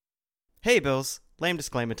Hey Bills, lame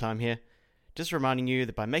disclaimer time here. Just reminding you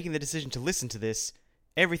that by making the decision to listen to this,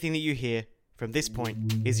 everything that you hear from this point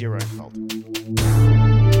is your own fault.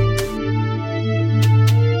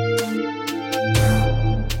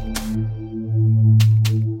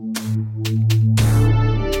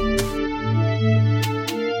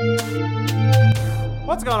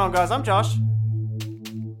 What's going on, guys? I'm Josh.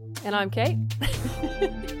 And I'm Kate. What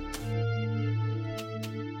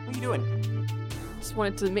are you doing? Just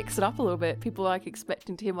wanted to mix it up a little bit. People are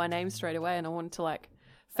expecting to hear my name straight away, and I wanted to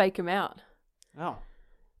fake them out. Oh.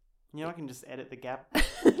 You know, I can just edit the gap.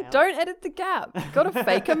 Don't edit the gap. You gotta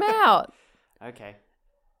fake them out. Okay.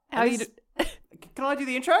 How you? Can I do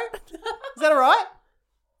the intro? Is that alright?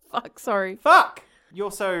 Fuck. Sorry. Fuck!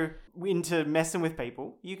 You're so into messing with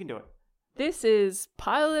people. You can do it. This is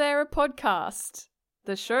Pilot Error Podcast,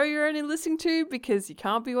 the show you're only listening to because you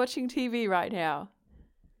can't be watching TV right now.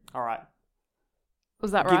 Alright.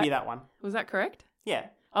 Was that I'll right? give you that one. Was that correct? Yeah.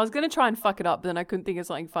 I was gonna try and fuck it up, but then I couldn't think of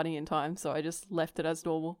something funny in time, so I just left it as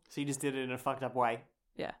normal. So you just did it in a fucked up way.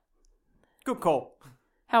 Yeah. Good call.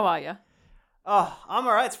 How are you? Oh, I'm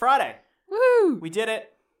alright. It's Friday. Woo! We did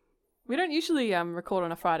it. We don't usually record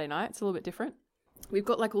on a Friday night. It's a little bit different. We've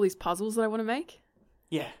got all these puzzles that I want to make.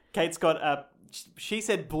 Yeah. Kate's got, she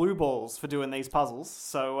said blue balls for doing these puzzles,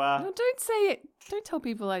 so, No, don't say it. Don't tell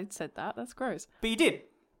people I said that. That's gross. But you did.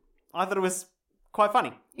 I thought it was quite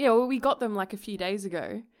funny. Yeah, well, we got them a few days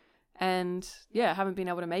ago. And, yeah, haven't been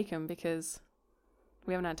able to make them because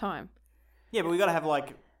we haven't had time. Yeah, but we gotta have,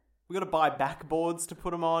 we gotta buy backboards to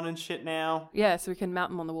put them on and shit now. Yeah, so we can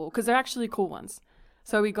mount them on the wall. Because they're actually cool ones.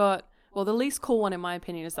 So we got, well, the least cool one in my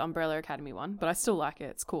opinion is the Umbrella Academy one. But I still like it.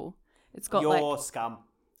 It's cool. It's got You're scum.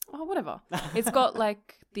 Oh, whatever. It's got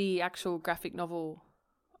the actual graphic novel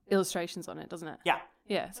illustrations on it, doesn't it? Yeah.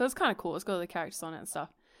 Yeah, so it's kind of cool. It's got all the characters on it and stuff.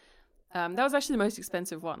 That was actually the most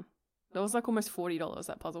expensive one. That was almost $40,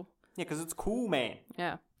 that puzzle. Yeah, because it's cool, man.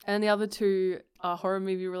 Yeah. And the other two are horror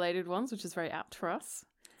movie related ones, which is very apt for us.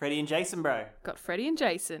 Freddy and Jason, bro. Got Freddy and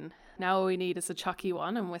Jason. Now all we need is a Chucky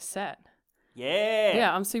one and we're set. Yeah.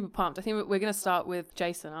 Yeah, I'm super pumped. I think we're going to start with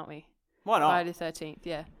Jason, aren't we? Why not? Friday the 13th,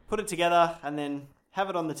 yeah. Put it together and then have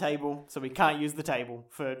it on the table so we can't use the table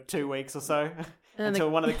for 2 weeks or so until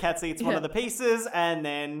one of the cats eats one of the pieces and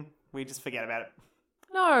then we just forget about it.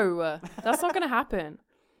 No, that's not going to happen.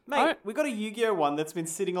 Mate, we got a Yu-Gi-Oh one that's been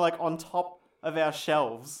sitting on top of our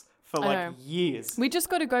shelves for years. We just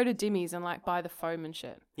got to go to Dimmy's and buy the foam and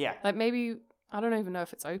shit. Yeah. Maybe, I don't even know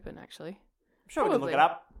if it's open actually. I'm sure we can look it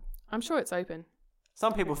up. I'm sure it's open.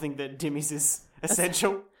 Some people think that Dimmy's is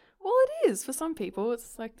essential. Well, it is for some people.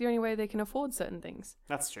 It's the only way they can afford certain things.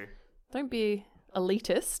 That's true. Don't be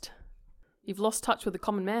elitist. You've lost touch with the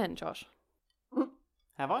common man, Josh.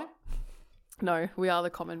 Have I? No, we are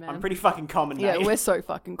the common man. I'm pretty fucking common, mate. Yeah, we're so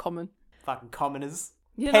fucking common. Fucking commoners.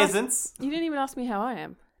 You Peasants. You didn't even ask me how I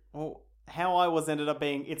am. Well, how I was ended up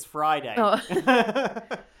being, it's Friday. Oh.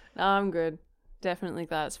 No, I'm good. Definitely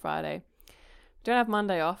glad it's Friday. Don't have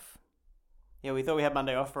Monday off. Yeah, we thought we had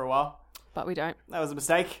Monday off for a while. But we don't. That was a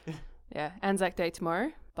mistake. Yeah, Anzac Day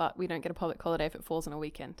tomorrow, but we don't get a public holiday if it falls on a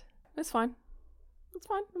weekend. It's fine. It's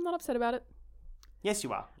fine. I'm not upset about it. Yes,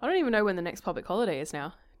 you are. I don't even know when the next public holiday is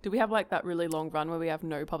now. Do we have that really long run where we have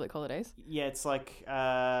no public holidays? Yeah, it's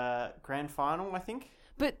grand final, I think.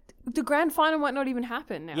 But the grand final might not even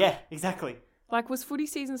happen now. Yeah, exactly. Was footy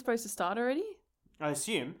season supposed to start already? I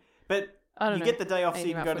assume. But I don't you know get the day off so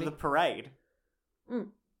anything you can about go to footy. the parade. Mm.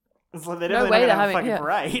 It's they're No definitely way not they're going to have a having- fucking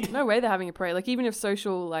parade. No way they're having a parade. Even if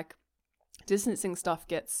social distancing stuff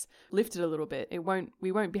gets lifted a little bit,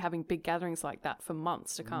 we won't be having big gatherings like that for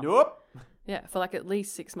months to come. Nope. Yeah, for at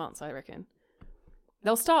least 6 months, I reckon.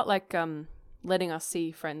 They'll start letting us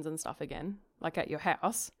see friends and stuff again, at your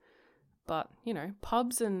house. But,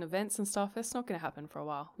 pubs and events and stuff, that's not going to happen for a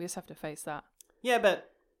while. We just have to face that. Yeah,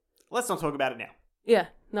 but let's not talk about it now. Yeah,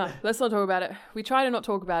 no, let's not talk about it. We try to not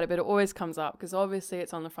talk about it, but it always comes up because obviously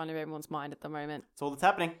it's on the front of everyone's mind at the moment. It's all that's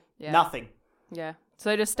happening. Yeah. Nothing. Yeah.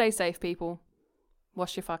 So just stay safe, people.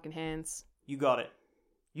 Wash your fucking hands. You got it.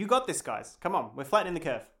 You got this, guys. Come on. We're flattening the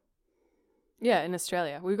curve. Yeah, in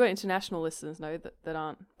Australia. We've got international listeners, that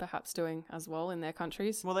aren't perhaps doing as well in their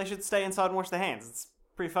countries. Well, they should stay inside and wash their hands. It's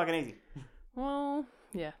pretty fucking easy. Well,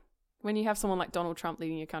 yeah. When you have someone like Donald Trump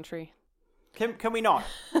leading your country. Can we not?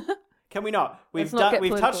 Can we not? We've not get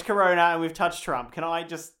we've political. touched Corona and we've touched Trump. Can I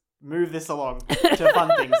just move this along to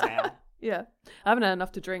fun things now? Yeah. I haven't had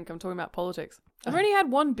enough to drink. I'm talking about politics. I've only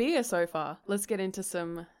had one beer so far. Let's get into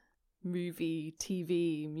some movie,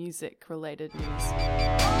 TV, music related news.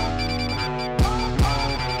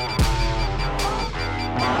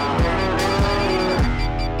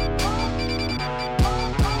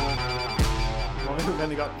 we've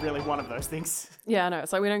only got really one of those things. Yeah, I know.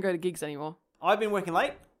 It's like we don't go to gigs anymore. I've been working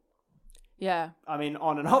late. Yeah. I mean,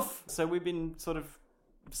 on and off. So we've been sort of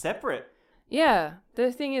separate. Yeah.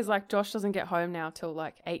 The thing is, like, Josh doesn't get home now till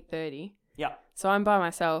like 8:30. Yeah. So I'm by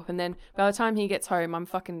myself. And then by the time he gets home, I'm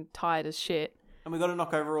fucking tired as shit. And we got to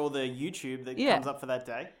knock over all the YouTube that comes up for that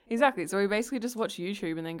day. Exactly. So we basically just watch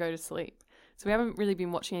YouTube and then go to sleep. So we haven't really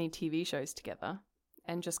been watching any TV shows together.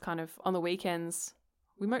 And just kind of on the weekends,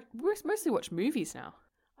 we mostly watch movies now.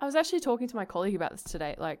 I was actually talking to my colleague about this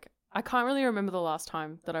today. Like, I can't really remember the last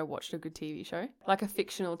time that I watched a good TV show. Like a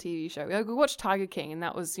fictional TV show. Like, we watched Tiger King and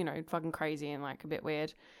that was, you know, fucking crazy and like a bit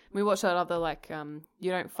weird. We watched that other like,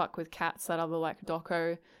 You Don't Fuck With Cats, that other like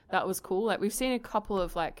doco. That was cool. Like we've seen a couple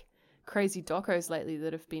of like crazy docos lately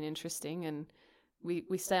that have been interesting, and we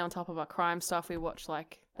stay on top of our crime stuff. We watch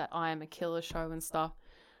like that I Am a Killer show and stuff.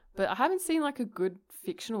 But I haven't seen like a good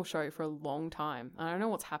fictional show for a long time. I don't know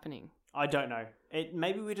what's happening. I don't know.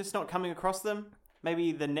 Maybe we're just not coming across them.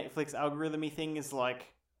 Maybe the Netflix algorithm-y thing is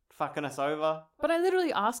like fucking us over. But I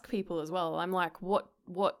literally ask people as well. I'm like, what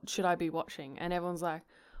should I be watching? And everyone's like,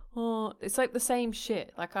 oh, it's like the same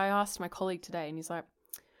shit. Like I asked my colleague today and he's like,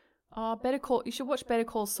 oh, you should watch Better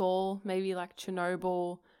Call Saul, maybe like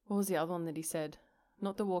Chernobyl. What was the other one that he said?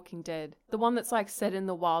 Not The Walking Dead. The one that's like set in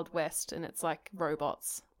the Wild West and it's like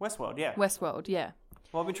robots. Westworld, yeah. Westworld, yeah.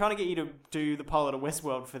 Well, I've been trying to get you to do the pilot of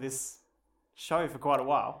Westworld for this show for quite a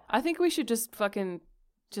while. I think we should just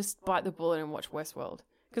bite the bullet and watch Westworld.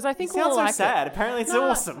 Because I think it sounds we'll like so sad. it. Apparently it's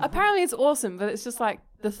awesome. Apparently it's awesome, but it's just like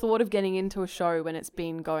the thought of getting into a show when it's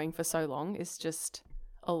been going for so long is just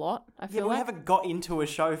a lot, I feel like. We haven't got into a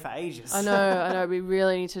show for ages. I know. We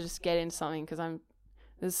really need to just get into something because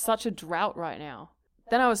there's such a drought right now.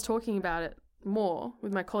 Then I was talking about it more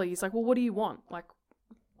with my colleague. He's like, well, what do you want?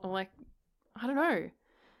 I'm like, I don't know.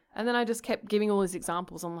 And then I just kept giving all these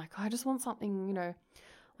examples. I'm like, I just want something, you know,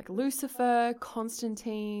 like Lucifer,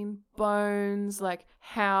 Constantine, Bones, like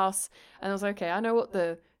House. And I was like, okay, I know what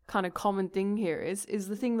the kind of common thing here is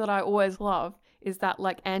the thing that I always love is that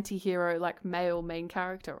like anti-hero, like male main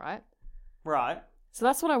character, right? Right. So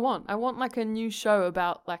that's what I want. I want like a new show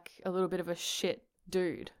about like a little bit of a shit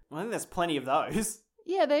dude. Well, I think there's plenty of those.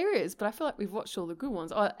 Yeah, there is, but I feel like we've watched all the good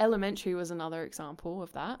ones. Oh, Elementary was another example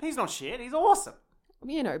of that. He's not shit. He's awesome.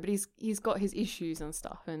 You know, but he's got his issues and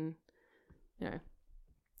stuff, and you know,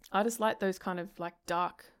 I just like those kind of like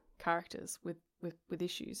dark characters with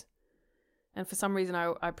issues. And for some reason,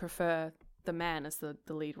 I prefer the man as the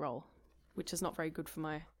lead role, which is not very good for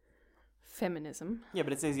my feminism. Yeah,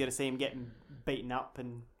 but it's easier to see him getting beaten up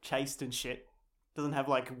and chased and shit. Doesn't have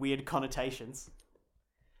like weird connotations.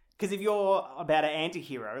 Because if you're about an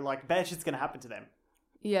anti-hero, like, bad shit's going to happen to them.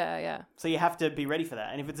 Yeah. So you have to be ready for that.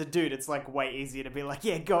 And if it's a dude, it's, like, way easier to be like,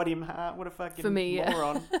 yeah, got him, huh? What a fucking moron.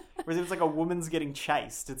 Yeah. Whereas if it's, like, a woman's getting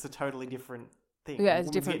chased, it's a totally different thing. Yeah, it's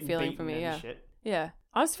a different feeling for me, yeah. Shit. Yeah.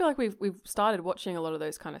 I just feel like we've started watching a lot of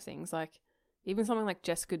those kind of things. Like, even something like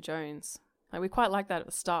Jessica Jones. Like, we quite like that at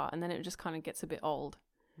the start, and then it just kind of gets a bit old.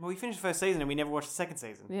 Well, we finished the first season, and we never watched the second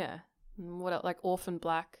season. Yeah. And what else? Like, Orphan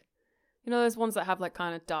Black. You know, those ones that have like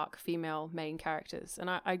kind of dark female main characters. And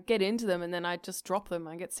I get into them and then I just drop them.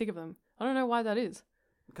 I get sick of them. I don't know why that is.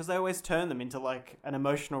 Because they always turn them into like an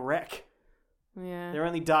emotional wreck. Yeah. They're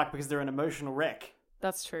only dark because they're an emotional wreck.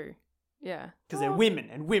 That's true. Yeah. Because they're women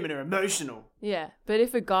and women are emotional. Yeah. But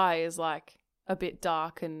if a guy is like a bit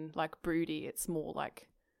dark and like broody, it's more like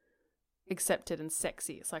accepted and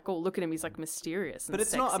sexy. It's like, oh, look at him. He's like mysterious and But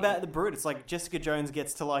it's sexy. not about the brood. It's like Jessica Jones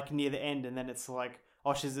gets to like near the end and then it's like,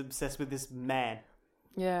 oh, she's obsessed with this man.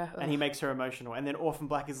 Yeah. And he makes her emotional. And then Orphan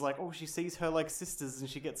Black is like, oh, she sees her like sisters and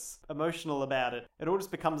she gets emotional about it. It all just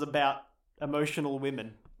becomes about emotional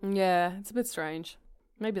women. Yeah, it's a bit strange.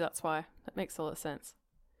 Maybe that's why. That makes a lot of sense.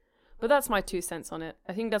 But that's my 2 cents on it.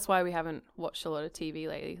 I think that's why we haven't watched a lot of TV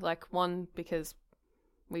lately. Like, one, because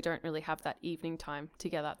we don't really have that evening time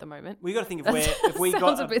together at the moment. We got to think if we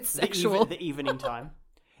got a bit sexual. The evening time.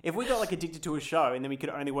 If we got like addicted to a show and then we could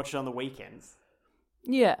only watch it on the weekends.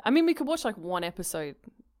 Yeah, I mean, we could watch like one episode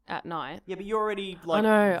at night. Yeah, but you're already like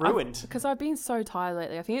ruined. Because I've been so tired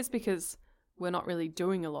lately. I think it's because we're not really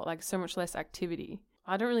doing a lot, like so much less activity.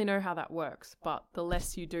 I don't really know how that works, but the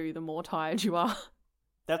less you do, the more tired you are.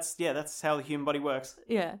 That's how the human body works.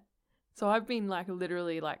 Yeah. So I've been like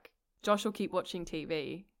literally like, Josh will keep watching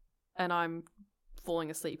TV and I'm falling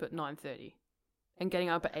asleep at 9:30 and getting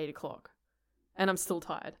up at 8 o'clock and I'm still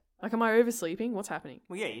tired. Like, am I oversleeping? What's happening?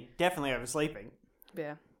 Well, yeah, you're definitely oversleeping.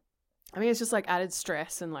 Yeah. I mean, it's just like added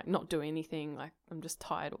stress and like not doing anything. Like, I'm just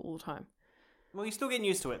tired all the time. Well, you're still getting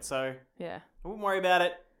used to it, so yeah, I wouldn't worry about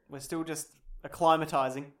it. We're still just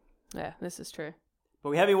acclimatizing. Yeah, this is true.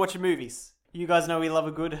 But we have been watching movies. You guys know we love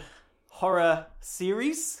a good horror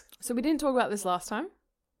series. So we didn't talk about this last time?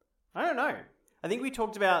 I don't know. I think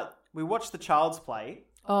we watched The Child's Play.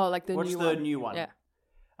 Oh, like the watched new the one. new one.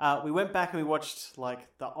 Yeah. We went back and we watched like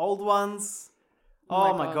the old ones.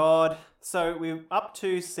 Oh Oh my my god. So we're up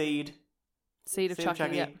to Seed. Seed of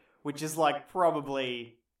Chucky, yeah. Which is like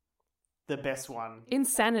probably the best one.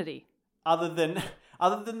 Insanity. Other than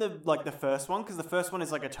the first one, because the first one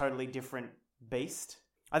is like a totally different beast.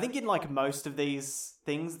 I think in like most of these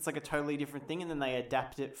things, it's like a totally different thing, and then they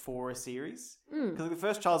adapt it for a series. Because the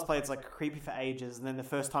first Child's Play, it's like creepy for ages, and then the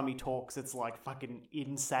first time he talks, it's like fucking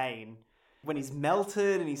insane. When he's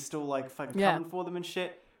melted and he's still like fucking coming for them and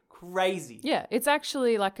shit, crazy. Yeah, it's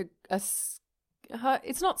actually like it's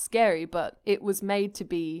not scary, but it was made to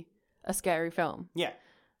be a scary film. Yeah.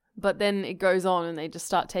 But then it goes on and they just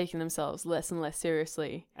start taking themselves less and less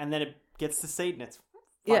seriously. And then it gets to Seed and it's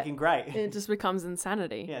fucking great. It just becomes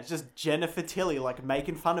insanity. Yeah, it's just Jennifer Tilly like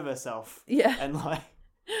making fun of herself. Yeah. And like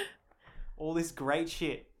all this great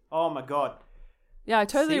shit. Oh my god. Yeah, I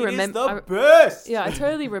totally remember. Seed is the best! Yeah, I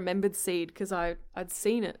totally remembered Seed because I'd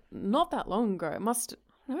seen it not that long ago. I don't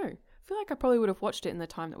know. I feel like I probably would have watched it in the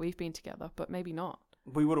time that we've been together, but maybe not.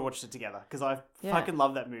 We would have watched it together because I fucking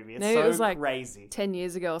love that movie. It's Maybe so it was like crazy. 10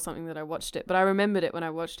 years ago or something that I watched it, but I remembered it when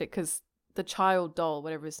I watched it because the child doll,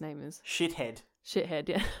 whatever his name is. Shithead,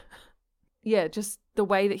 yeah. Yeah, just the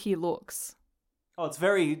way that he looks. Oh, it's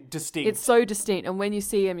very distinct. It's so distinct. And when you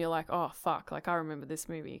see him, you're like, oh, fuck. Like, I remember this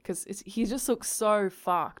movie. Because he just looks so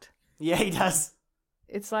fucked. Yeah, he does.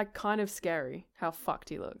 It's, like, kind of scary how fucked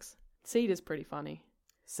he looks. Seed is pretty funny.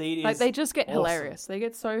 Seed is like, they just get awesome. hilarious. They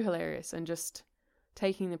get so hilarious and just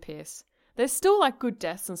taking the piss. There's still, like, good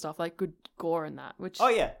deaths and stuff. Like, good gore and that. Oh,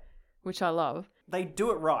 yeah. Which I love. They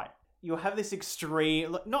do it right. You'll have this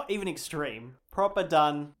extreme, not even extreme, proper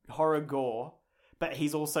done horror gore, but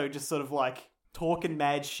he's also just sort of, like, talking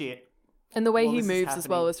mad shit. And the way while he this is moves as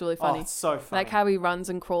well happening. is really funny. Oh, it's so funny. Like how he runs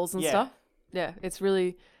and crawls and Yeah. stuff. Yeah, it's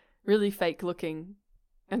really, really fake looking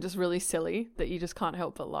and just really silly that you just can't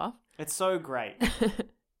help but laugh. It's so great.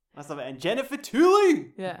 I love it. And Jennifer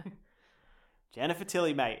Tilly! Yeah. Jennifer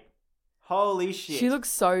Tilly, mate. Holy shit. She looks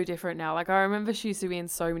so different now. Like, I remember she used to be in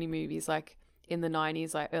so many movies, like, in the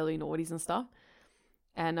 90s, like, early noughties and stuff.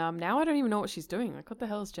 And now I don't even know what she's doing. Like, what the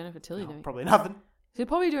hell is Jennifer Tilly doing? Probably nothing. She's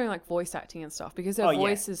probably doing, like, voice acting and stuff because her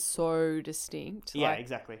voice is so distinct. Yeah, like,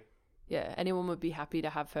 exactly. Yeah, anyone would be happy to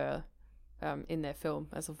have her in their film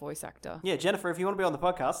as a voice actor. Yeah, Jennifer, if you want to be on the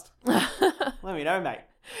podcast, let me know, mate.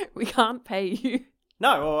 We can't pay you.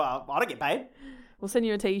 No, well, I don't get paid. We'll send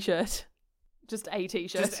you a t-shirt. Just a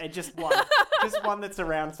t-shirt. Just one. Just one that's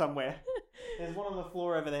around somewhere. There's one on the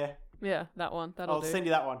floor over there. Yeah, that one. That'll I'll do. send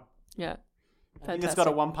you that one. Yeah. I think it's got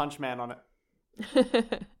a One Punch Man on it.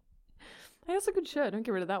 Hey, that's a good shirt. Don't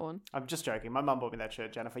get rid of that one. I'm just joking. My mum bought me that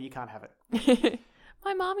shirt, Jennifer. You can't have it.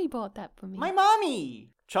 My mommy bought that for me. My mommy!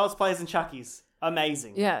 Child's Plays and Chucky's.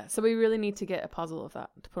 Amazing. Yeah, so we really need to get a puzzle of that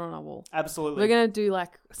to put on our wall. Absolutely. We're going to do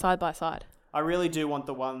like side by side. I really do want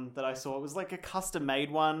the one that I saw. It was like a custom made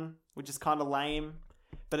one, which is kind of lame.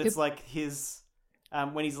 But it's like his,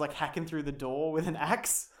 when he's like hacking through the door with an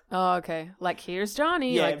axe. Oh, okay. Like, here's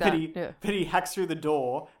Johnny. Yeah, like that. but he hacks through the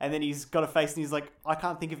door and then he's got a face and he's like, I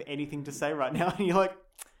can't think of anything to say right now. And you're like,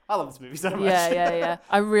 I love this movie so much. Yeah.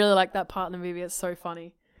 I really like that part in the movie. It's so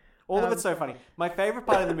funny. All of it's so funny. My favorite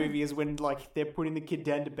part of the movie is when like they're putting the kid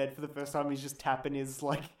down to bed for the first time. He's just tapping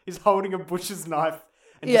he's holding a butcher's knife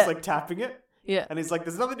and just like tapping it. Yeah. And he's like,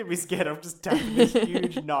 there's nothing to be scared of. Just tapping this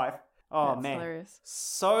huge knife. Oh, That's man. hilarious.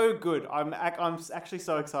 So good. I'm actually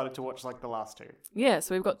so excited to watch like the last two. Yeah,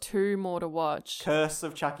 so we've got 2 more to watch. Curse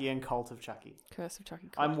of Chucky and Cult of Chucky. Curse of Chucky.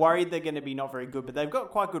 I'm worried they're going to be not very good, but they've got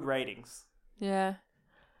quite good ratings. Yeah.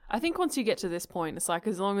 I think once you get to this point, it's like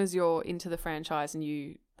as long as you're into the franchise and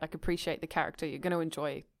you like appreciate the character, you're going to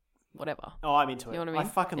enjoy whatever. Oh, I'm into it. You know what I mean?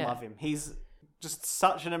 I fucking love him. He's just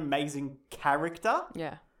such an amazing character.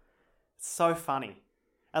 Yeah. So funny.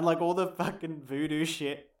 And like all the fucking voodoo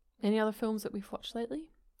shit. Any other films that we've watched lately?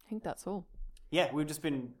 I think that's all. Yeah, we've just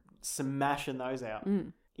been smashing those out.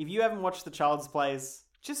 Mm. If you haven't watched the Child's Plays,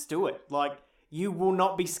 just do it. Like, you will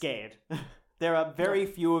not be scared. There are very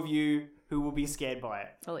few of you who will be scared by it.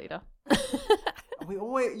 Alita.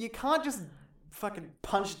 You can't just fucking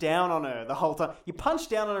punch down on her the whole time. You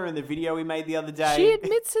punched down on her in the video we made the other day. She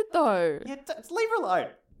admits it though. Yeah, leave her alone.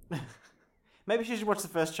 Maybe she should watch the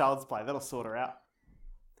first Child's Play. That'll sort her out.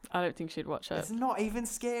 I don't think she'd watch it. It's not even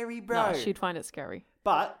scary, bro. No, she'd find it scary.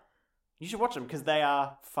 But you should watch them because they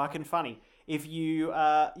are fucking funny. If you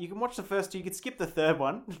can watch the first 2, you could skip the third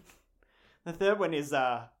one. The third one is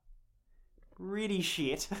really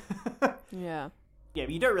shit. Yeah. Yeah,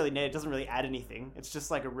 but you don't really need it. It doesn't really add anything. It's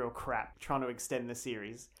just like a real crap trying to extend the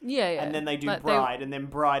series. Yeah. And then they do Like, Bride, and then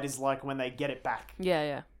Bride is like when they get it back.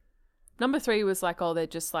 Yeah. Number 3 was like, they're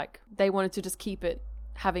just like, they wanted to just keep it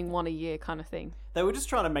having one a year kind of thing. They were just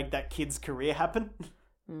trying to make that kid's career happen.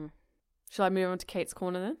 Shall I move on to Kate's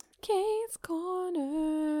Corner then? Kate's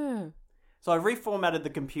Corner. So I've reformatted the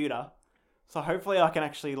computer. So hopefully I can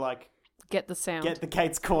actually like Get the sound. get the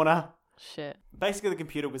Kate's Corner. Shit. Basically, the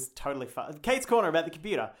computer was totally fucked. Kate's Corner about the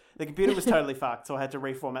computer. The computer was totally fucked, so I had to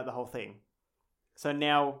reformat the whole thing. So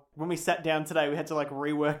now, when we sat down today, we had to like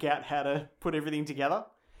rework out how to put everything together.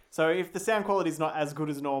 So if the sound quality is not as good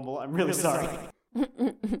as normal, I'm really sorry.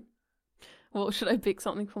 Well, should I pick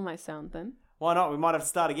something for my sound then? Why not? We might have to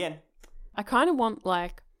start again. I kind of want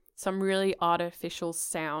like some really artificial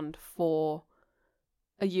sound for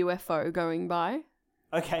a UFO going by.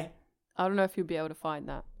 Okay. I don't know if you'll be able to find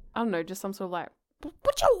that. I don't know, just some sort of like...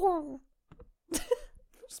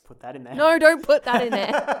 Just put that in there. No, don't put that in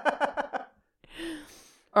there.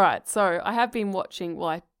 All right, so I have been watching... Well,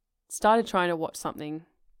 I started trying to watch something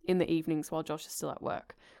in the evenings while Josh is still at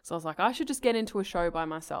work. So I was like, I should just get into a show by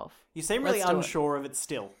myself. You seem really Let's do it. unsure of it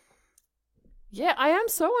still. Yeah, I am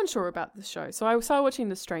so unsure about this show. So I started watching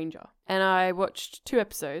The Stranger, and I watched 2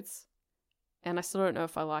 episodes, and I still don't know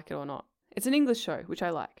if I like it or not. It's an English show, which I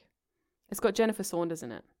like. It's got Jennifer Saunders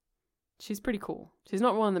in it. She's pretty cool. She's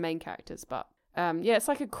not one of the main characters, but yeah, it's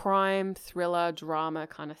like a crime, thriller, drama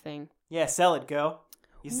kind of thing. Yeah, sell it, girl.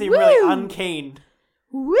 You seem Woo! really unkeen.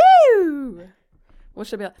 Woo! What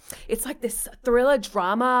should I be like? It's like this thriller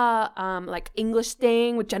drama, like English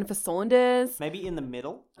thing with Jennifer Saunders. Maybe in the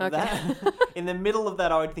middle of Okay. that. In the middle of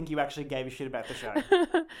that, I would think you actually gave a shit about the show.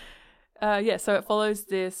 Yeah, so it follows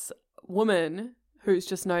this woman who's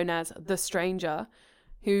just known as the Stranger,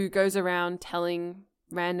 who goes around telling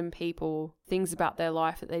random people things about their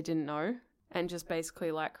life that they didn't know, and just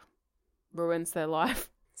basically like ruins their life.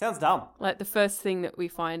 Sounds dumb. Like the first thing that we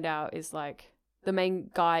find out is like the main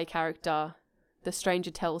guy character, the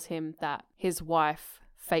stranger tells him that his wife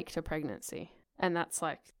faked a pregnancy, and that's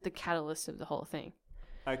like the catalyst of the whole thing.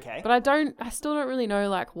 Okay. But I still don't really know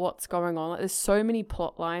like what's going on. Like there's so many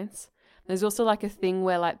plot lines. There's also like a thing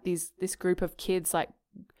where like this group of kids like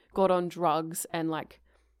got on drugs and like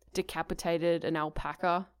decapitated an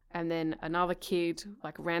alpaca, and then another kid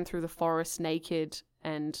like ran through the forest naked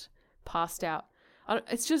and passed out.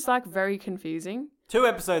 It's just like very confusing. 2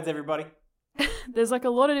 episodes, everybody. There's like a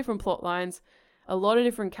lot of different plot lines, a lot of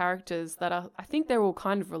different characters that are, I think they're all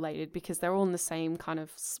kind of related because they're all in the same kind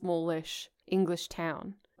of smallish English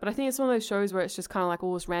town. But I think it's one of those shows where it's just kind of like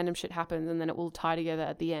all this random shit happens and then it will tie together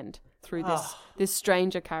at the end through this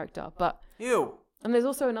stranger character. But Ew. and there's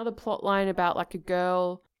also another plot line about like a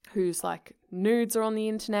girl who's like nudes are on the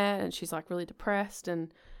internet and she's like really depressed,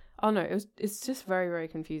 and I don't know, it's just very, very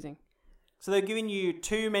confusing. So they're giving you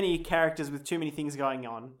too many characters with too many things going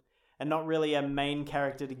on, and not really a main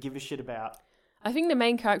character to give a shit about. I think the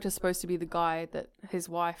main character is supposed to be the guy that his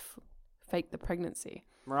wife faked the pregnancy.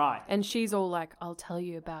 Right. And she's all like, I'll tell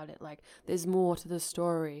you about it. Like, there's more to the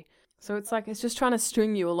story. So it's like, it's just trying to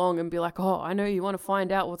string you along and be like, oh, I know you want to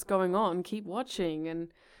find out what's going on. Keep watching.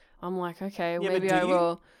 And I'm like, okay, Yeah, maybe but I do you?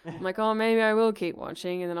 will. I'm like, oh, maybe I will keep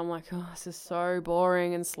watching. And then I'm like, oh, this is so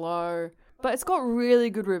boring and slow. But it's got really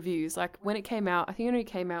good reviews. Like, when it came out, I think it only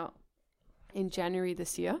came out in January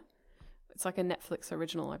this year. It's like a Netflix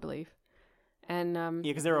original, I believe. And Yeah,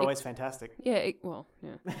 because they're always fantastic. yeah, but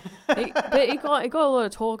it got a lot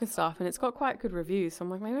of talk and stuff, and it's got quite good reviews. So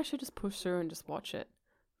I'm like, maybe I should just push through and just watch it.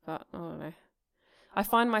 But I don't know. I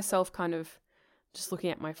find myself kind of just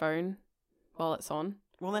looking at my phone while it's on.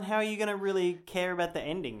 Well, then how are you going to really care about the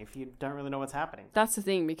ending if you don't really know what's happening? That's the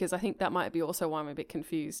thing, because I think that might be also why I'm a bit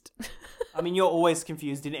confused. I mean, you're always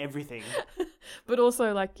confused in everything. But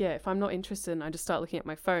also, like, yeah, if I'm not interested and I just start looking at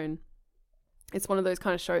my phone, it's one of those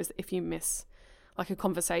kind of shows that if you miss like a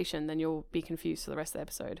conversation, then you'll be confused for the rest of the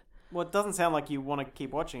episode. Well, it doesn't sound like you want to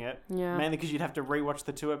keep watching it. Yeah. Mainly because you'd have to rewatch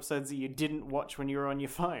the 2 episodes that you didn't watch when you were on your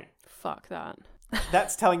phone. Fuck that.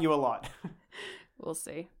 That's telling you a lot. We'll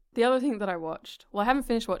see. The other thing that I watched, well, I haven't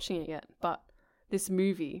finished watching it yet, but this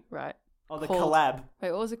movie, right? Oh, the called- collab.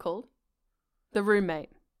 Wait, what was it called? The Roommate.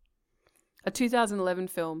 A 2011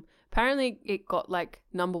 film. Apparently it got like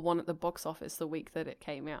number 1 at the box office the week that it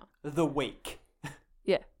came out. The Week.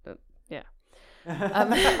 Yeah. Yeah.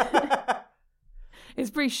 It's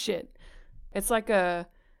pretty shit. It's like a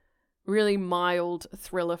really mild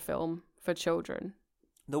thriller film for children.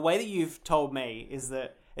 The way that you've told me is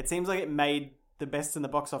that it seems like it made the best in the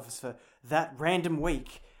box office for that random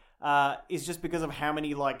week is just because of how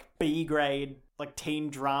many like B-grade like teen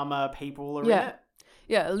drama people are in it.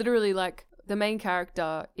 Yeah, literally like the main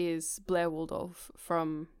character is Blair Waldorf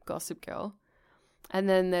from Gossip Girl. And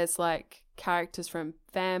then there's like characters from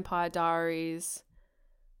Vampire Diaries,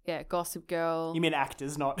 Gossip Girl. You mean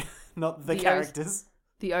actors, not the characters.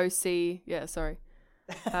 The OC, yeah, sorry.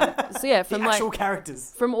 So yeah, from the actual like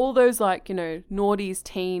characters. from all those like, you know, noughties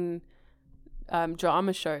teen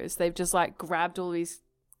drama shows, they've just like grabbed all these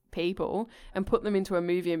people and put them into a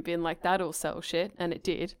movie and been like, that'll sell shit, and it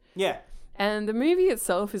did. Yeah. And the movie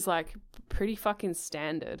itself is like pretty fucking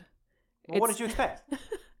standard. Well, what did you expect?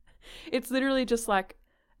 It's literally just like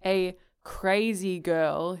a crazy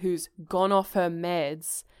girl who's gone off her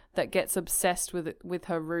meds that gets obsessed with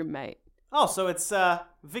her roommate. Oh, so it's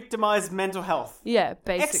victimized mental health. Yeah,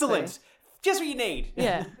 basically. Excellent. Just what you need.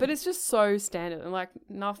 Yeah, but it's just so standard and like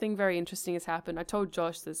nothing very interesting has happened. I told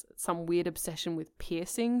Josh there's some weird obsession with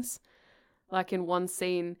piercings. Like in one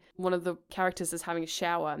scene, one of the characters is having a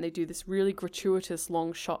shower and they do this really gratuitous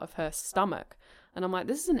long shot of her stomach. And I'm like,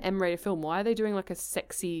 this is an M-rated film. Why are they doing like a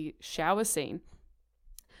sexy shower scene?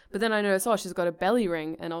 But then I noticed, she's got a belly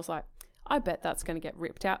ring. And I was like, I bet that's going to get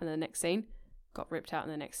ripped out in the next scene. Got ripped out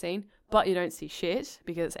in the next scene. But you don't see shit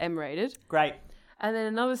because it's M-rated. Great. And then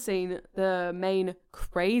another scene, the main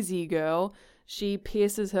crazy girl, she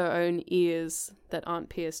pierces her own ears that aren't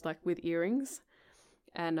pierced like with earrings.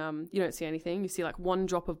 And you don't see anything. You see like one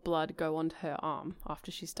drop of blood go onto her arm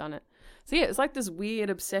after she's done it. So yeah, it's like this weird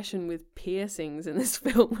obsession with piercings in this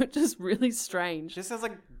film, which is really strange. It just sounds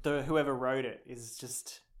like whoever wrote it is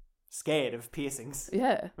just scared of piercings.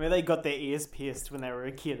 Yeah. I mean, they got their ears pierced when they were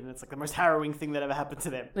a kid, and it's like the most harrowing thing that ever happened to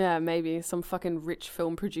them. Yeah, maybe. Some fucking rich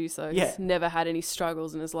film producer who's Yeah. never had any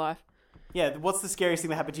struggles in his life. Yeah, what's the scariest thing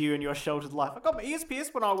that happened to you in your sheltered life? I got my ears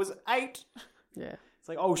pierced when I was 8. Yeah. It's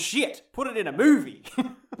like, oh shit, put it in a movie.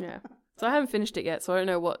 Yeah. So I haven't finished it yet, so I don't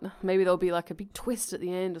know what. Maybe there'll be like a big twist at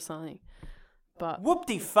the end or something. But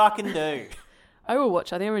Whoop-de-fucking-do. I will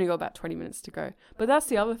watch. I think I've only got about 20 minutes to go. But that's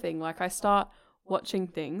the other thing. Like, I start watching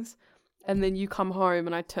things, and then you come home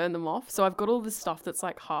and I turn them off. So I've got all this stuff that's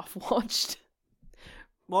like half watched.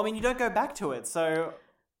 Well, I mean, you don't go back to it, so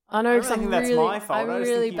I know, I because don't think that's my fault. I'm I just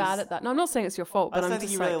really think bad at that. No, I'm not saying it's your fault, I but just I'm don't just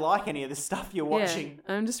think you like, really like any of this stuff you're watching.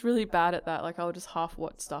 Yeah, I'm just really bad at that. Like, I'll just half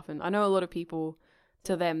watch stuff, and I know a lot of people,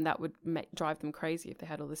 to them, that would drive them crazy if they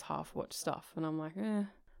had all this half watched stuff. And I'm like,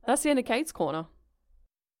 That's the end of Kate's Corner.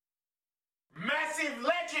 Massive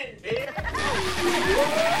legend here.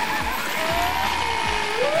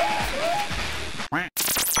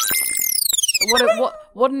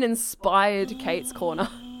 What an inspired Kate's Corner.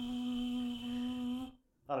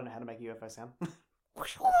 I don't know how to make a UFO sound.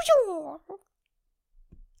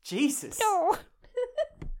 Jesus.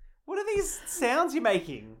 What are these sounds you're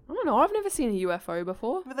making? I don't know. I've never seen a UFO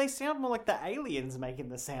before. But they sound more like the aliens making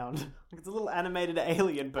the sound. Like it's a little animated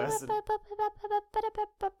alien person.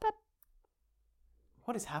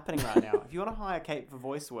 What is happening right now? If you want to hire Kate for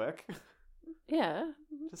voice work, Yeah.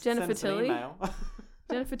 just Jennifer send us an Tilly. email.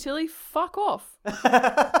 Jennifer Tilly, fuck off.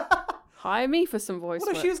 Hire me for some voice What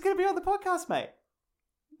if work. she was going to be on the podcast, mate?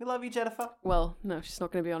 We love you, Jennifer. Well, no, she's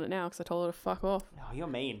not going to be on it now because I told her to fuck off. Oh, you're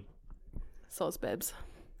mean. Soz Bebs.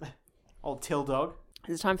 Old Till Dog.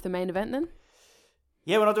 Is it time for the main event then?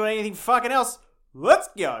 Yeah, we're not doing anything fucking else. Let's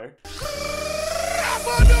go.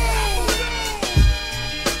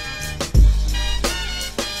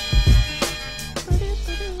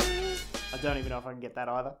 I don't even know if I can get that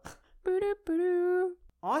either.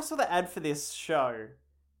 I saw the ad for this show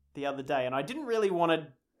the other day, and I didn't really want to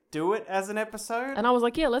do it as an episode. And I was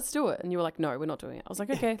like, yeah, let's do it. And you were like, no, we're not doing it. I was like,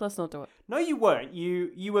 okay, let's not do it. No, you weren't.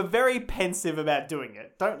 You were very pensive about doing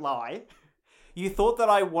it. Don't lie. You thought that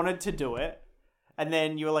I wanted to do it, and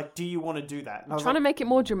then you were like, do you want to do that? And I was Trying to like, make it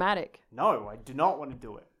more dramatic. no, I do not want to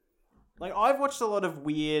do it. Like, I've watched a lot of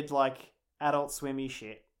weird, like, Adult Swimmy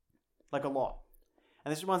shit. Like, a lot.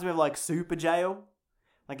 And this reminds me of, like, Super Jail.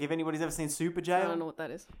 Like, if anybody's ever seen Super Jail. I don't know what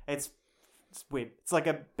that is. It's weird. It's like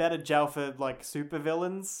a better jail for, like, super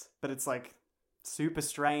villains, but it's, like, super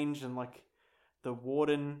strange, and, like, the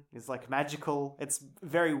warden is, like, magical. It's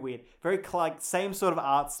very weird. Very, like, same sort of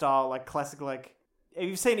art style, like, classic, like... If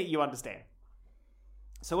you've seen it, you understand.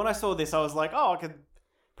 So when I saw this, I was like, oh, I could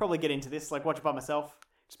probably get into this, like, watch it by myself.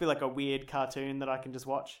 Just be, like, a weird cartoon that I can just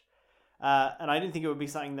watch. And I didn't think it would be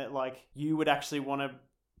something that, like, you would actually want to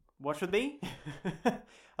watch with me. I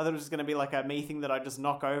thought it was just going to be, like, a me thing that I'd just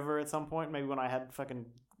knock over at some point. Maybe when I had fucking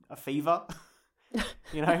a fever.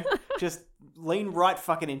 You know? Just lean right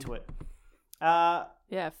fucking into it.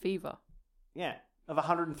 Yeah, fever. Yeah, of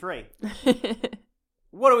 103.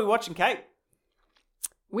 What are we watching, Kate?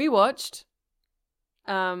 We watched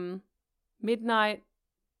Midnight.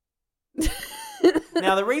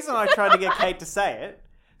 Now, the reason I tried to get Kate to say it,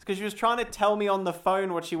 because she was trying to tell me on the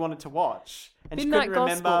phone what she wanted to watch. And Midnight she couldn't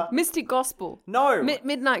Gospel. remember. Mystic Gospel. No.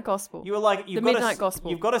 Midnight Gospel. You were like, Midnight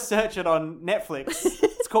Gospel. You've got to search it on Netflix.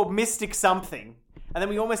 It's called Mystic Something. And then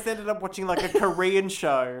we almost ended up watching like a Korean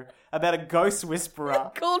show about a ghost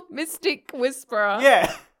whisperer. Called Mystic Whisperer.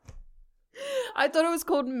 Yeah. I thought it was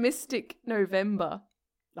called Mystic November.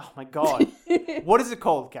 Oh my God. What is it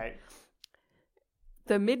called, Kate?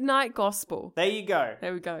 The Midnight Gospel. There you go.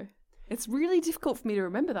 There we go. It's really difficult for me to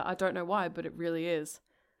remember that. I don't know why, but it really is.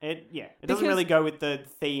 It doesn't Because- really go with the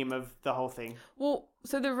theme of the whole thing. Well,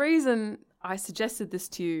 so the reason I suggested this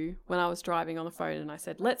to you when I was driving on the phone and I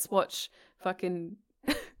said, let's watch fucking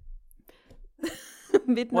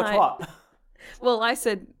Midnight. Watch what? Well, I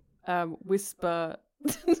said Whisper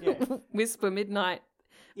Yeah. Whisper Midnight.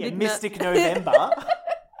 Yeah, Midnight- Mystic November. I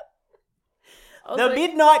was The like,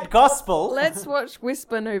 Midnight Gospel. let's watch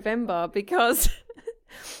Whisper November because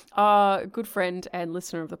our good friend and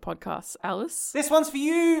listener of the podcast, Alice, This one's for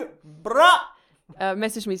you, bruh.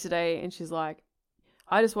 messaged me today and she's like,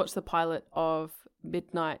 I just watched the pilot of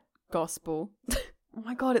Midnight Gospel. Oh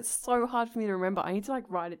my God, it's so hard for me to remember. I need to like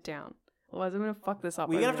write it down. Otherwise I'm going to fuck this up.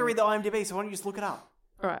 Well, you're going to have to over read the IMDb, so why don't you just look it up?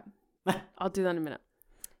 All right. I'll do that in a minute.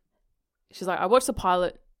 She's like, I watched the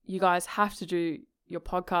pilot. You guys have to do your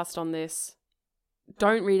podcast on this.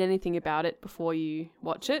 Don't read anything about it before you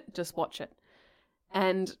watch it. Just watch it.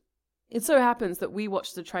 And it so happens that we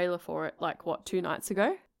watched the trailer for it, 2 nights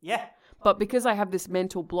ago? Yeah. But because I have this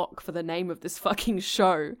mental block for the name of this fucking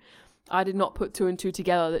show, I did not put 2 and 2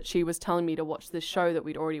 together that she was telling me to watch this show that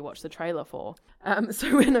we'd already watched the trailer for.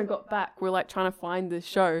 So when I got back, we're trying to find this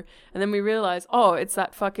show. And then we realized, oh, it's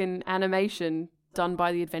that fucking animation done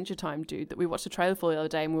by the Adventure Time dude that we watched the trailer for the other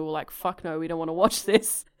day. And we were like, fuck no, we don't want to watch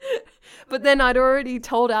this. But then I'd already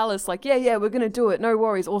told Alice, yeah, we're going to do it. No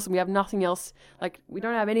worries. Awesome. We have nothing else. We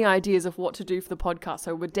don't have any ideas of what to do for the podcast.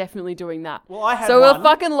 So we're definitely doing that. Well, I had so one, we're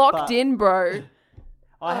fucking locked but- in, bro.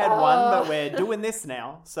 I had one, but we're doing this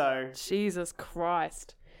now, so... Jesus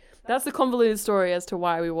Christ. That's the convoluted story as to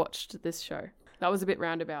why we watched this show. That was a bit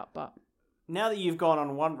roundabout, but... Now that you've gone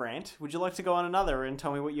on one rant, would you like to go on another and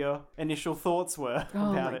tell me what your initial thoughts were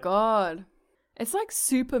Oh about my it? God. It's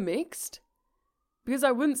super mixed. Because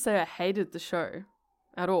I wouldn't say I hated the show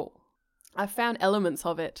at all. I found elements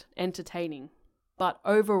of it entertaining. But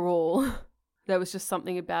overall, there was just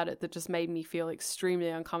something about it that just made me feel extremely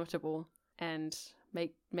uncomfortable and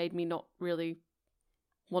made me not really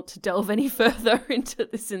want to delve any further into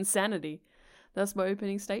this insanity. That's my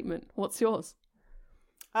opening statement. What's yours?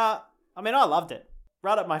 I loved it.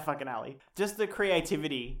 Right up my fucking alley. Just the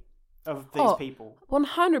creativity of these people.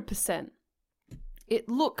 100%. It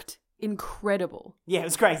looked incredible. Yeah, it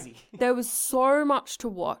was crazy. There was so much to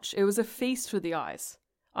watch. It was a feast for the eyes.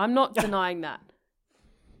 I'm not denying that.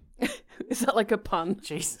 Is that like a pun?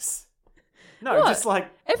 Jesus. No, What? just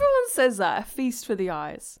Everyone says that, a feast for the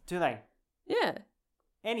eyes. do they? Yeah.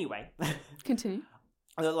 Anyway. Continue.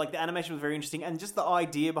 The animation was very interesting, and just the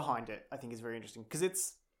idea behind it, I think, is very interesting. Because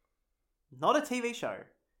it's not a TV show.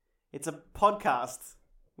 It's a podcast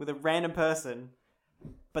with a random person,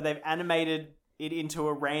 but they've animated it into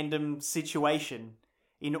a random situation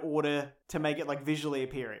in order to make it visually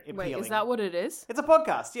appealing. Wait, is that what it is? It's a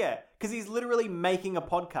podcast, yeah. Because he's literally making a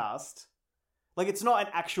podcast. It's not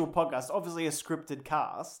an actual podcast, obviously a scripted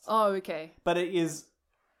cast, Oh, okay. but it is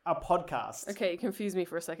a podcast. Okay, you confused me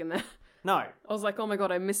for a second there. No, I was like, oh my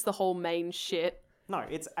God, I missed the whole main shit. no,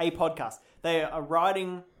 it's a podcast. They are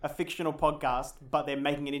writing a fictional podcast, but they're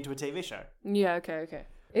making it into a TV show. Yeah, okay.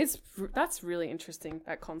 That's really interesting,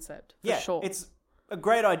 that concept. For Yeah, sure. it's a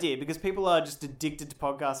great idea because people are just addicted to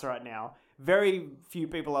podcasts right now. Very few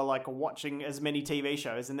people are watching as many TV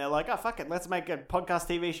shows, and they're like, oh, fuck it, let's make a podcast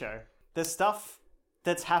TV show. The stuff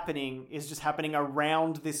that's happening is just happening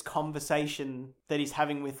around this conversation that he's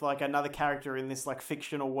having with another character in this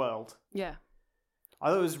fictional world. Yeah. I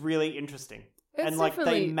thought it was really interesting. It's And they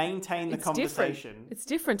definitely- maintain the It's conversation. different. It's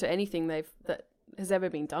different to anything that has ever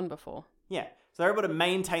been done before. Yeah. So they're able to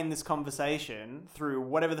maintain this conversation through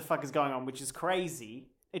whatever the fuck is going on, which is crazy.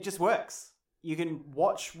 It just works. You can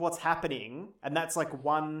watch what's happening, and that's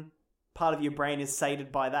one part of your brain is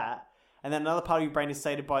sated by that. And then another part of your brain is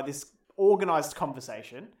sated by this organized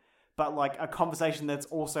conversation, but a conversation that's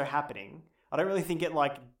also happening. I don't really think it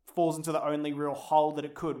falls into the only real hole that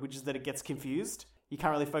it could, which is that it gets confused. You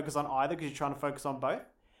can't really focus on either because you're trying to focus on both.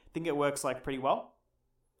 I think it works pretty well.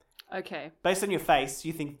 Okay. Based on your face,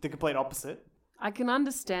 you think the complete opposite. I can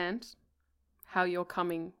understand how you're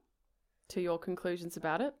coming to your conclusions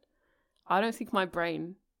about it. I don't think my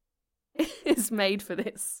brain is made for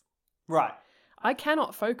this. Right. I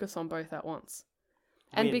cannot focus on both at once.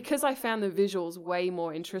 And Weird. because I found the visuals way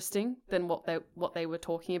more interesting than what they were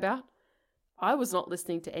talking about, I was not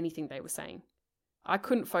listening to anything they were saying. I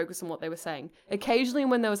couldn't focus on what they were saying. Occasionally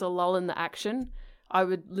when there was a lull in the action, I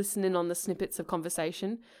would listen in on the snippets of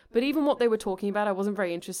conversation. But even what they were talking about, I wasn't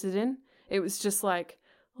very interested in. It was just like,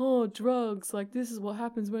 oh, drugs, like this is what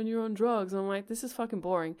happens when you're on drugs. And I'm like, this is fucking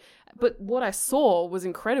boring. But what I saw was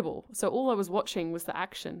incredible. So all I was watching was the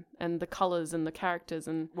action and the colours and the characters.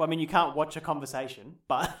 And Well, I mean, you can't watch a conversation,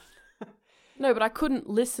 but... no, but I couldn't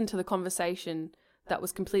listen to the conversation that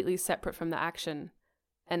was completely separate from the action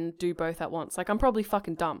and do both at once. Like, I'm probably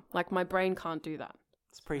fucking dumb. Like, my brain can't do that.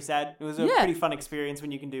 It's pretty sad. It was a Yeah. pretty fun experience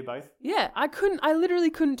when you can do both. Yeah, I literally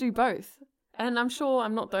couldn't do both. And I'm sure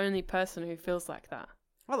I'm not the only person who feels like that.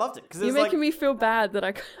 I loved it. Because You're making me feel bad that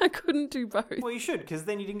I couldn't do both. Well, you should, because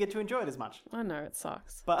then you didn't get to enjoy it as much. I know, it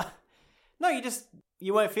sucks. But, no,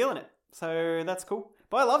 you weren't feeling it. So that's cool.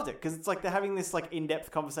 But I loved it, because it's like they're having this, like,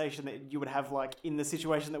 in-depth conversation that you would have, like, in the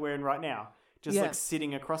situation that we're in right now. Just, Yeah. like,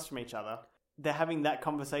 sitting across from each other. They're having that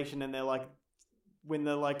conversation, and they're, like, when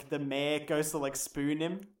the mayor goes to, like, spoon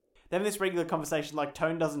him, they're having this regular conversation, like,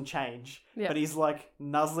 tone doesn't change. Yeah. But he's, like,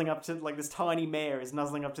 nuzzling up to, like, this tiny mayor is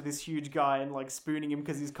nuzzling up to this huge guy and, like, spooning him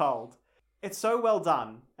because he's cold. It's so well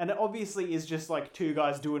done. And it obviously is just, like, two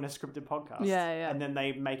guys doing a scripted podcast. Yeah. And then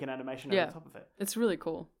they make an animation Yeah. over the top of it. It's really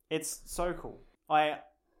cool. It's so cool. I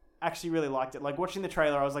actually really liked it. Like, watching the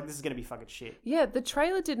trailer, I was like, this is going to be fucking shit. Yeah, the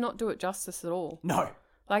trailer did not do it justice at all. No.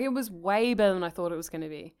 Like, it was way better than I thought it was going to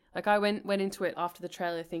be. Like, I went into it after the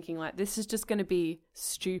trailer thinking, like, this is just going to be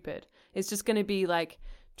stupid. It's just going to be, like,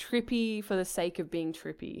 trippy for the sake of being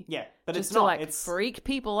trippy. Yeah, but just it's to, not. like, It's freak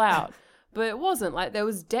people out. But it wasn't. Like, there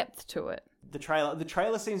was depth to it. the trailer. The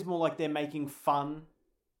trailer seems more like they're making fun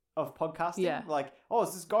of podcasting. Yeah. Like, oh,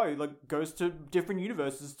 it's this guy who, like, goes to different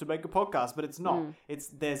universes to make a podcast, but it's not.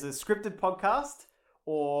 There's a scripted podcast,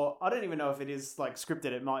 or I don't even know if it is, like, scripted.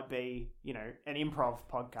 It might be, you know, an improv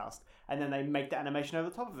podcast, and then they make the animation over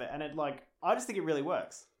the top of it, and it, like, I just think it really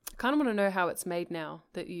works. I kind of want to know how it's made now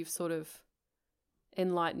that you've sort of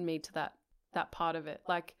enlightened me to that part of it.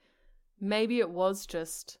 Like, maybe it was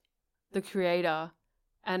just the creator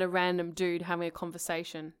and a random dude having a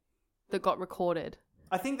conversation that got recorded.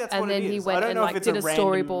 I think that's And what it then is. he I went don't and, know if like, it's did a random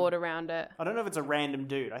storyboard around it. I don't know if it's a random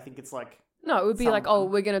dude. I think it's like... No, it would be like, oh,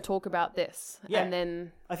 someone. we're going to talk about this. Yeah. And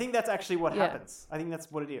then... I think that's actually what Yeah. happens. I think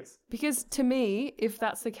that's what it is. Because to me, if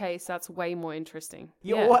that's the case, that's way more interesting.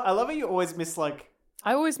 I love how you always miss, like,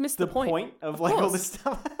 I always miss the the point. of like, all course. this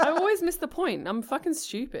stuff. I always miss the point. I'm fucking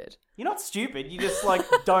stupid. You're not stupid. You just, like,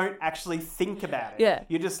 don't actually think about it. Yeah.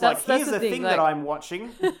 You're just That's like, here's the a thing, thing like- that I'm watching.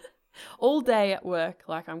 All day at work,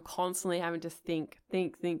 like, I'm constantly having to think.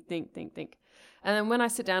 And then when I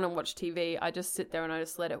sit down and watch TV, I just sit there and I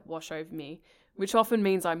just let it wash over me, which often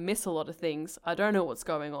means I miss a lot of things. I don't know what's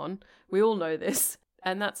going on. We all know this.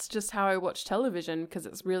 And that's just how I watch television, because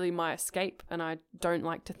it's really my escape, and I don't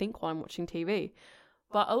like to think while I'm watching TV.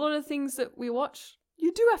 But a lot of things that we watch,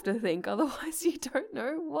 you do have to think, otherwise you don't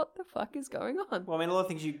know what the fuck is going on. Well, I mean, a lot of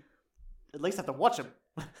things you at least have to watch them.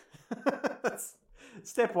 That's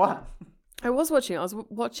step one. I was watching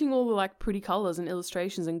all the, like, pretty colors and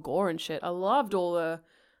illustrations and gore and shit. I loved all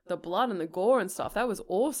the blood and the gore and stuff. That was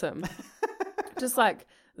awesome. Just like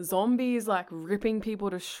zombies, like, ripping people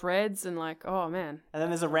to shreds, and, like, oh man. And then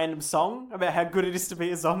there's a random song about how good it is to be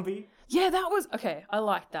a zombie. Yeah, that was okay. I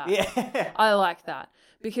like that. Yeah. I like that,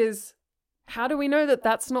 because how do we know that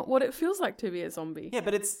that's not what it feels like to be a zombie? Yeah,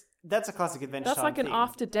 but that's a classic Adventure That's Time like an thing.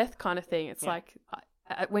 after death kind of thing. It's Yeah.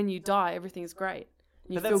 like when you die, everything's great.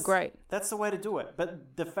 You But feel great. That's the way to do it.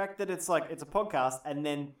 But the fact that it's like, it's a podcast, and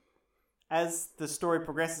then as the story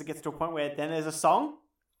progresses, it gets to a point where then there's a song,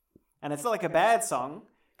 and it's not like a bad song,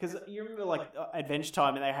 because you remember, like, Adventure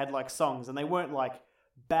Time, and they had, like, songs, and they weren't, like,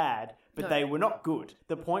 bad, but No. they were not good.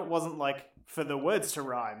 The point wasn't, like, for the words to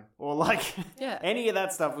rhyme, or, like, Yeah. any of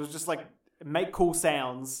that stuff. It was just, like, make cool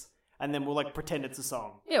sounds, and then we'll, like, pretend it's a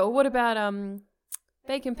song. Yeah. Well, what about making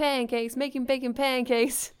bacon pancakes?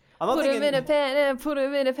 I'm not Put them thinking... in a pan and put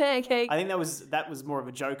them in a pancake. I think that was more of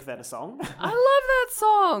a joke than a song. I love that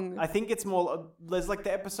song. I think it's more... There's, like,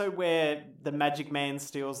 the episode where the Magic Man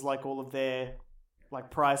steals, like, all of their,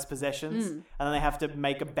 like, prized possessions, and then they have to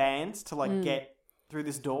make a band to, like, get through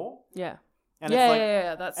this door. Yeah. And Yeah, it's like,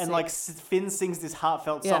 yeah, that's and sick. like Finn sings this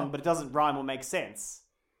heartfelt Yeah. song, but it doesn't rhyme or make sense.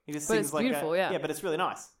 He just But sings it's like beautiful, yeah. yeah, but it's really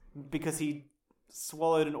nice because he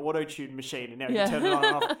swallowed an auto-tune machine and now Yeah. he can turn it on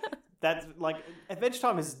and off. That's like Adventure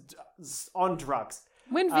Time is on drugs.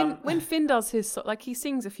 When Finn does his like, he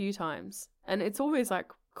sings a few times, and it's always like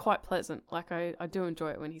quite pleasant. Like, I do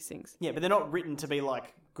enjoy it when he sings. Yeah, but they're not written to be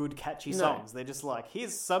like good catchy No. songs. They're just like,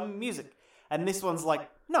 here's some music. And this one's like,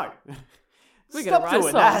 no. We're Stop gonna write a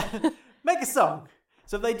doing song. that. Make a song.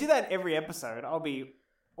 So if they do that every episode, I'll be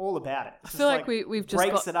all about it. I feel like we've just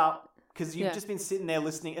breaks got... it up because you've Yeah. just been sitting there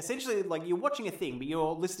listening. Essentially, like you're watching a thing, but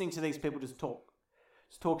you're listening to these people just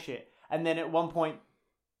talk shit. And then at one point,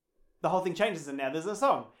 the whole thing changes, and now there's a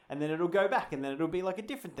song, and then it'll go back, and then it'll be like a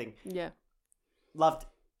different thing. Yeah. Loved it.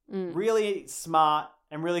 Really smart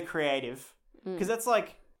and really creative. Because that's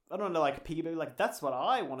like, I don't know, like piggyback, like that's what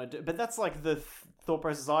I want to do. But that's like the thought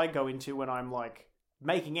process I go into when I'm like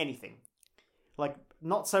making anything. Like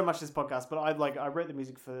not so much this podcast, but I wrote the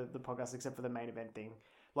music for the podcast except for the main event thing.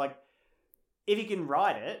 Like if you can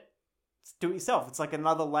write it, do it yourself. It's like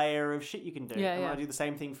another layer of shit you can do. Yeah, and when yeah. I do the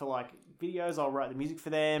same thing for like videos, I'll write the music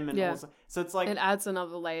for them, and Yeah. also so it's like It adds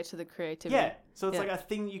another layer to the creativity. yeah. So it's Yeah. like a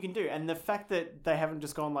thing that you can do, and the fact that they haven't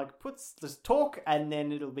just gone like just talk and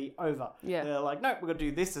then it'll be over. Yeah. They're like, no, we're gonna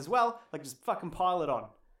do this as well. Like just fucking pile it on.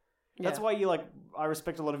 That's Yeah. why I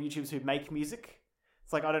respect a lot of YouTubers who make music.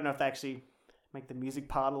 It's like I don't know if they actually make the music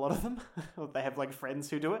part, a lot of them, or if they have like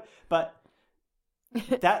friends who do it, but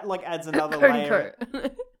that like adds another Cody layer. Co.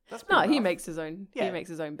 That's No, pretty he rough. makes his own. Yeah. He makes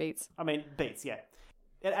his own beats. I mean, beats, yeah.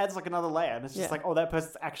 It adds like another layer, and it's just Yeah. like, oh, that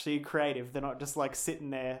person's actually creative. They're not just like sitting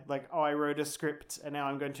there, like, oh, I wrote a script and now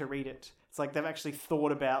I'm going to read it. It's like they've actually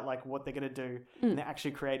thought about like what they're going to do, and they're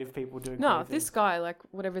actually creative people doing. No, creative this things. guy, like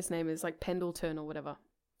whatever his name is, like Pendleton or whatever.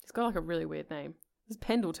 He's got like a really weird name. It's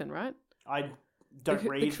Pendleton, right? I don't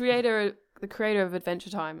read. The creator of Adventure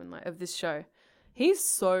Time and like of this show. He's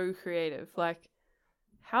so creative. Like,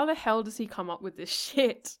 how the hell does he come up with this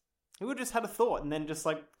shit? He would have just had a thought and then just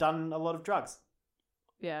like done a lot of drugs.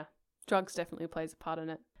 Yeah, drugs definitely plays a part in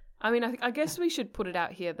it. I mean, I guess we should put it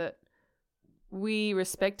out here that we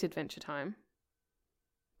respect Adventure Time,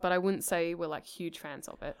 but I wouldn't say we're like huge fans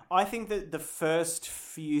of it. I think that the first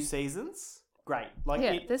few seasons, great. Like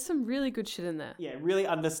Yeah, it, there's some really good shit in there. yeah, it really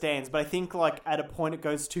understands. But I think like at a point it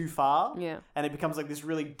goes too far. Yeah. And it becomes like this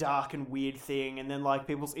really dark and weird thing, and then like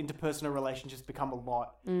people's interpersonal relationships become a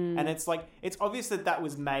lot. And it's like, it's obvious that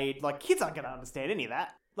was made, like kids aren't going to understand any of that.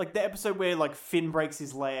 Like the episode where like Finn breaks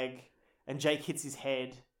his leg and Jake hits his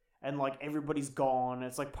head and like everybody's gone.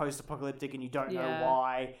 It's like post-apocalyptic and you don't know Yeah.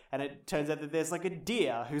 why. And it turns out that there's like a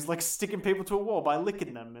deer who's like sticking people to a wall by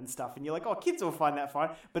licking them and stuff. And you're like, oh, kids will find that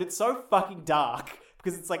fine. But it's so fucking dark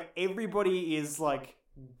because it's like everybody is like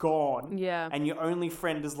gone. Yeah. And your only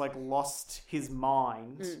friend has like lost his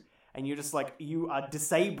mind. And you're just like, you are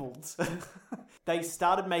disabled. They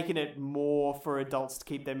started making it more for adults to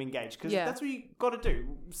keep them engaged. Because Yeah. that's what you got to do.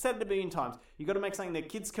 Said it a million times. You got to make something that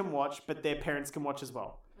kids can watch, but their parents can watch as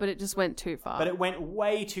well. But it just went too far. But it went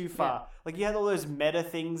way too far. Like you had all those meta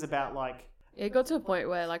things about like, It got to a point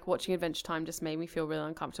where like watching Adventure Time just made me feel really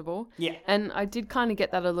uncomfortable. yeah. And I did kind of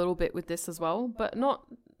get that a little bit with this as well, but not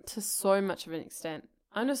to so much of an extent.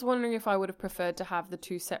 I'm just wondering if I would have preferred to have the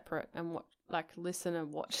two separate and listen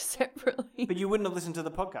and watch separately. But you wouldn't have listened to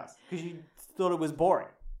the podcast because you thought it was boring.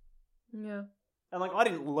 Yeah. And like, I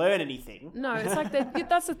didn't learn anything. No, it's like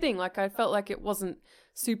that's the thing. Like I felt like it wasn't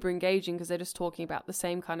super engaging because they're just talking about the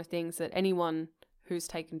same kind of things that anyone who's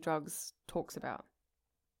taken drugs talks about.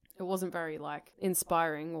 It wasn't very like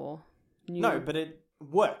inspiring or new. No, but it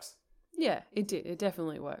works. Yeah, it did. It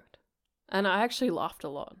definitely worked. And I actually laughed a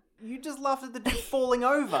lot. You just laughed at the dude falling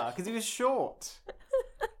over because he was short.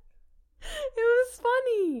 It was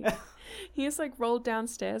funny. He just like rolled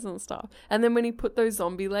downstairs and stuff. And then when he put those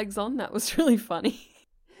zombie legs on, that was really funny.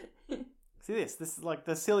 See this? This is like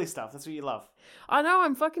the silly stuff. That's what you love. I know,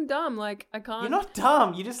 I'm fucking dumb. Like, I can't. You're not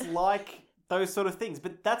dumb. You just like those sort of things.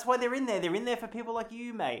 But that's why they're in there. They're in there for people like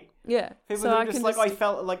you, mate. Yeah. People so who I are just can like, I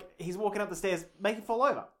felt like he's walking up the stairs, make him fall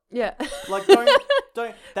over. Yeah. Like, don't.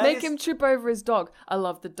 That Make is- him trip over his dog. I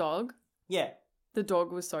love the dog. Yeah. The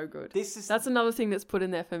dog was so good. This is. That's another thing that's put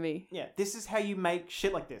in there for me. Yeah. This is how you make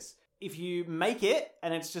shit like this. If you make it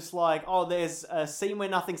and it's just like, oh, there's a scene where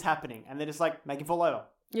nothing's happening, and they're just like, make him fall over.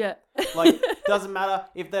 Yeah. Like, doesn't matter.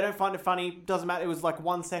 If they don't find it funny, doesn't matter. It was like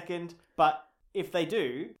 1 second. But if they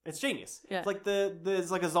do, it's genius. Yeah. It's like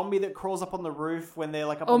there's like a zombie that crawls up on the roof when they're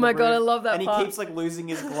like up Oh on my the God, roof, I love that And part. he keeps like losing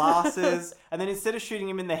his glasses. And then instead of shooting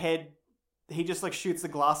him in the head, he just like shoots the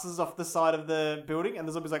glasses off the side of the building. And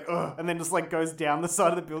the zombie's like, ugh. And then just like goes down the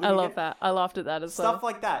side of the building. I love again. that. I laughed at that as well. Stuff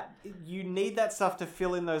like that. You need that stuff to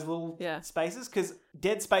fill in those little Yeah. spaces because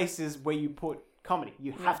dead space is where you put comedy.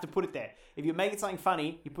 You have to put it there. If you're making something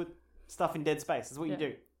funny, you put stuff in dead space. That's what you Yeah.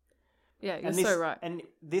 do. Yeah, you're And this, so right. And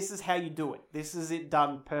this is how you do it. This is it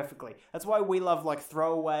done perfectly. That's why we love like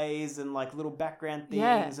throwaways and like little background things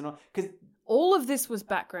Yeah. and all. Because All of this was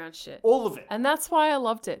background shit. all of it. And that's why I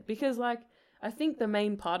loved it. Because, like, I think the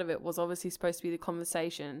main part of it was obviously supposed to be the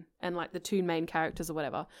conversation and like the two main characters or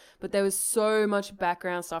whatever. But there was so much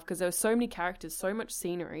background stuff because there were so many characters, so much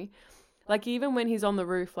scenery. Like even when he's on the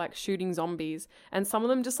roof, like shooting zombies, and some of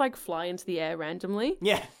them just like fly into the air randomly.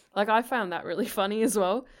 Yeah. Like I found that really funny as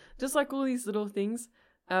well. Just like all these little things.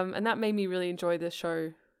 And that made me really enjoy the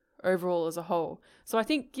show overall as a whole. So I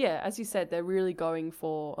think, yeah, as you said, they're really going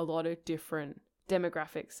for a lot of different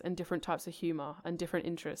demographics and different types of humor and different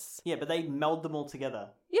interests. Yeah, but they meld them all together.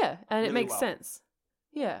 Yeah, and it Really makes well. sense.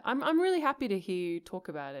 Yeah, I'm really happy to hear you talk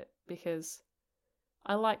about it because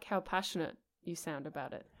I like how passionate you sound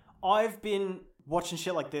about it. I've been watching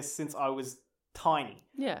shit like this since I was tiny.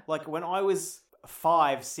 Yeah. Like when I was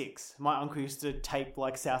 5, 6, my uncle used to tape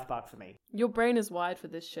like South Park for me. Your brain is wired for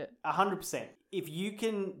this shit. 100%. If you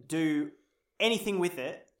can do anything with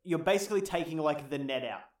it, you're basically taking like the net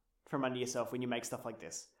out from under yourself when you make stuff like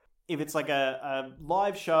this. If it's like a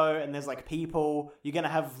live show and there's like people, you're going to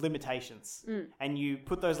have limitations. And you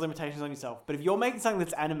put those limitations on yourself. But if you're making something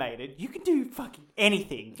that's animated, you can do fucking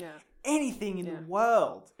anything. Yeah. Anything in the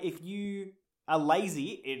world. If you are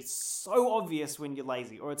lazy, it's so obvious when you're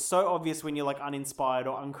lazy. Or it's so obvious when you're like uninspired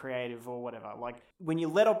or uncreative or whatever. Like when you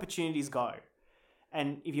let opportunities go.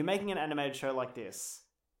 And if you're making an animated show like this,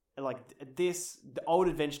 the old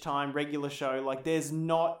Adventure Time, regular show, like there's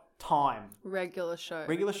not time. Regular show.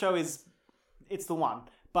 Regular show it's the one.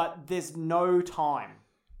 But there's no time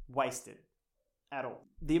wasted at all.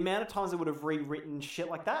 The amount of times they would have rewritten shit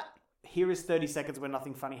like that, here is 30 seconds where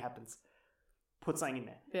nothing funny happens. Put something in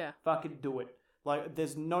there. Yeah. Fucking do it. Like,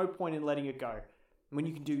 there's no point in letting it go when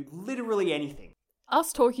you can do literally anything.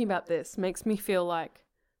 Us talking about this makes me feel like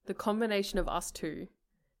the combination of us two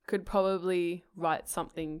could probably write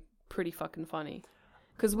something pretty fucking funny.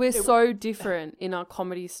 Because we're so different in our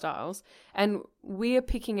comedy styles, and we are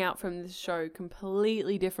picking out from this show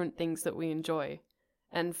completely different things that we enjoy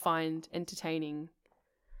and find entertaining.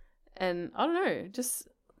 And I don't know, just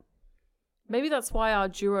maybe that's why our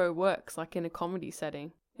duo works, like in a comedy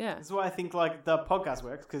setting. Yeah. That's why I think, like, the podcast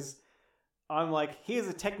works, because I'm like, here's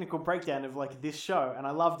a technical breakdown of, like, this show, and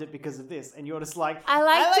I loved it because of this. And you're just like... I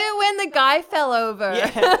liked it when the guy fell over. Yeah,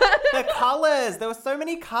 the colours. There were so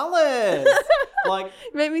many colours. Like...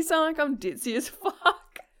 Made me sound like I'm ditzy as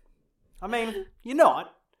fuck. I mean, you're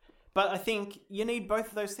not. But I think you need both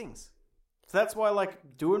of those things. So that's why,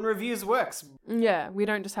 like, doing reviews works. Yeah, we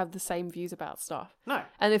don't just have the same views about stuff. No.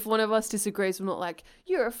 And if one of us disagrees, we're not like,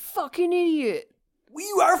 you're a fucking idiot. Well,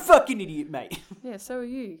 you are a fucking idiot, mate. Yeah, so are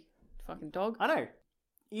you, fucking dog. I know.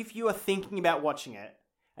 If you are thinking about watching it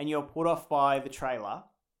and you're put off by the trailer,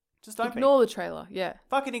 just don't Ignore the trailer, yeah.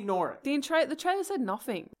 Fucking ignore it. The trailer said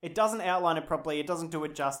nothing. It doesn't outline it properly. It doesn't do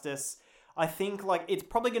it justice. I think, like, it's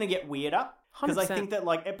probably going to get weirder. Because I 100%. think that,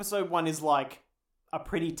 like, episode 1 is, like, a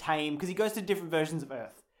pretty tame... Because he goes to different versions of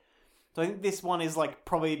Earth. So I think this one is, like,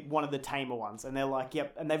 probably one of the tamer ones. And they're like,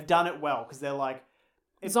 yep. And they've done it well. Because they're like...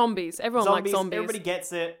 Zombies. Everyone likes zombies. Everybody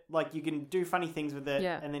gets it. Like, you can do funny things with it.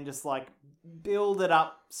 Yeah. And then just, like, build it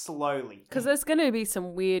up slowly. Because there's going to be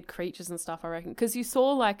some weird creatures and stuff, I reckon. Because you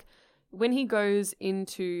saw, like, when he goes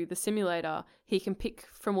into the simulator, he can pick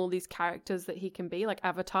from all these characters that he can be, like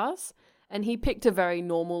avatars. And he picked a very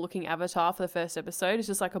normal-looking avatar for the first episode. It's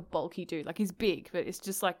just like a bulky dude. Like, he's big, but it's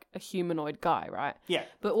just like a humanoid guy, right? Yeah.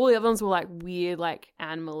 But all the other ones were, like, weird, like,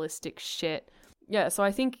 animalistic shit. Yeah, so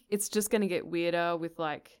I think it's just going to get weirder with,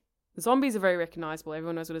 like... Zombies are very recognizable.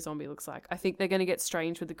 Everyone knows what a zombie looks like. I think they're going to get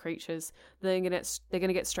strange with the creatures. They're going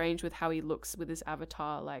to get strange with how he looks with his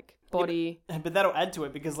avatar, like, body. Yeah, but that'll add to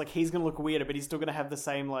it because, like, he's going to look weirder, but he's still going to have the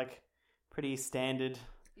same, like, pretty standard...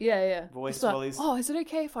 Yeah. voice It's like, while he's... oh, is it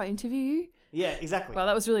okay if I interview you? Yeah, exactly. Well,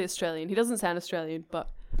 that was really Australian. He doesn't sound Australian, but...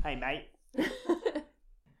 Hey, mate.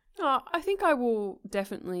 Oh, I think I will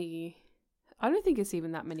definitely... I don't think it's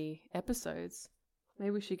even that many episodes.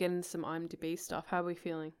 Maybe we should get into some IMDb stuff. How are we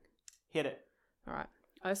feeling? Hit it. All right.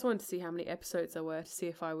 I just wanted to see how many episodes there were to see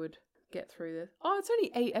if I would get through this. Oh, it's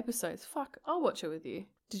only 8 episodes. Fuck, I'll watch it with you.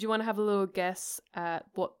 Did you want to have a little guess at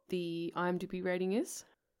what the IMDb rating is?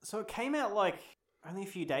 So it came out, like, only a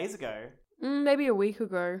few days ago. Maybe a week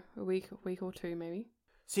ago. A week or two, maybe.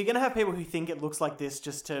 So you're going to have people who think it looks like this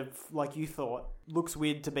just to, like you thought, looks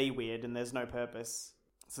weird to be weird and there's no purpose.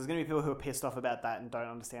 So there's going to be people who are pissed off about that and don't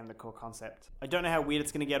understand the core concept. I don't know how weird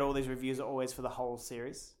it's going to get. All these reviews are always for the whole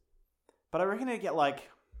series. But I reckon it'd get, like,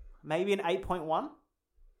 maybe an 8.1.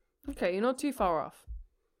 Okay, you're not too far off.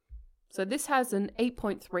 So this has an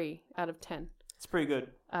 8.3 out of 10. It's pretty good.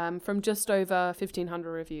 From just over 1,500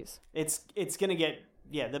 reviews. It's going to get...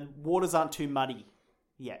 Yeah, the waters aren't too muddy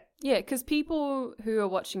yet. Yeah, because people who are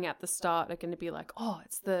watching at the start are going to be like, oh,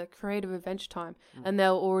 it's the creative Adventure Time. And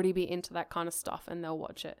they'll already be into that kind of stuff and they'll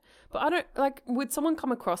watch it. But I don't, like, would someone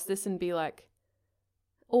come across this and be like,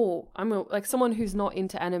 oh, like someone who's not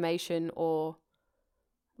into animation or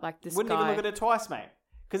like this Wouldn't guy. even look at it twice, mate.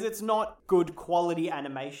 Because it's not good quality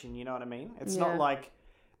animation, you know what I mean? It's not like...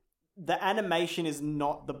 The animation is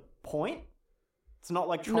not the point. It's not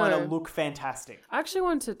like trying to look fantastic. I actually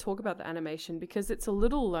wanted to talk about the animation because it's a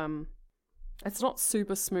little it's not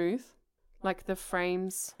super smooth. Like the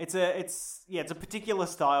frames. It's a particular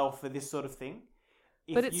style for this sort of thing.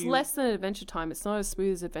 But it's less than Adventure Time. It's not as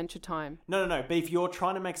smooth as Adventure Time. No. But if you're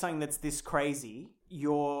trying to make something that's this crazy,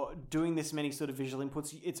 you're doing this many sort of visual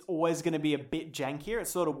inputs, it's always going to be a bit jankier. It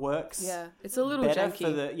sort of works. Yeah, it's a little better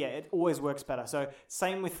janky. it always works better. So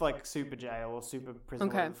same with like Super Jail or Super Prison.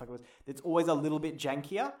 Okay. Whatever the fuck it was. It's always a little bit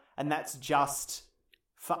jankier, and that's just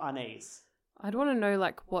for unease. I'd want to know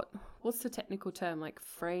like what's the technical term, like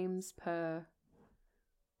frames per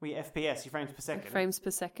FPS, your frames per second. like frames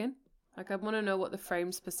per second. Like I want to know what the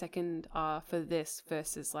frames per second are for this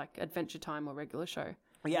versus like Adventure Time or regular show.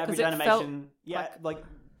 The average animation,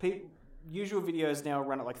 usual videos now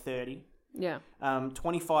run at like 30. Yeah.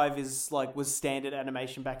 25 was standard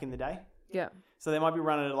animation back in the day. Yeah. So they might be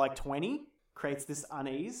running at like 20. Creates this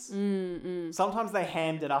unease. Sometimes they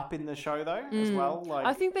hammed it up in the show though as well. Like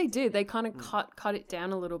I think they did. They kind of cut it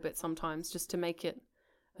down a little bit sometimes just to make it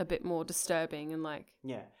a bit more disturbing and like.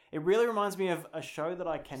 Yeah, it really reminds me of a show that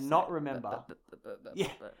I cannot remember.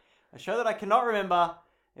 A show that I cannot remember.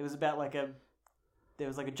 It was about there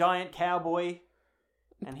was like a giant cowboy.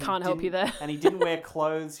 And he Can't help you there. And he didn't wear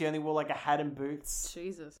clothes. He only wore like a hat and boots.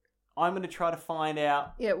 Jesus. I'm going to try to find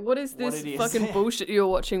out. Yeah, what is this it is. fucking bullshit you were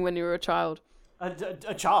watching when you were a child? A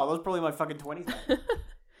child. That was probably my fucking 20s.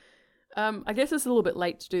 I guess it's a little bit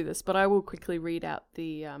late to do this, but I will quickly read out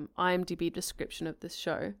the IMDb description of this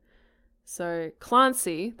show. So,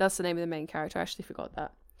 Clancy, that's the name of the main character. I actually forgot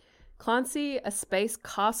that. Clancy, a space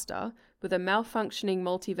caster with a malfunctioning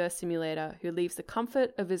multiverse simulator who leaves the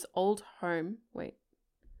comfort of his old home. Wait.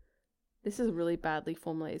 This is a really badly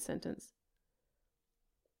formulated sentence.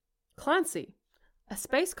 Clancy, a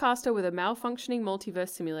space caster with a malfunctioning multiverse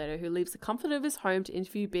simulator who leaves the comfort of his home to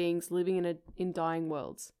interview beings living in dying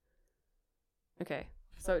worlds. Okay,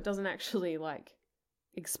 so it doesn't actually, like,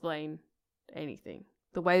 explain anything.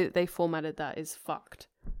 The way that they formatted that is fucked.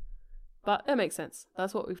 But that makes sense.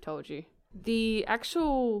 That's what we've told you. The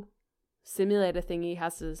actual simulator thing he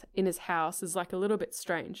has in his house is, like, a little bit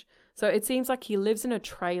strange. So it seems like he lives in a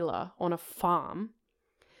trailer on a farm,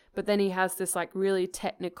 but then he has this, like, really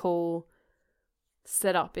technical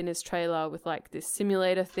setup in his trailer with, like, this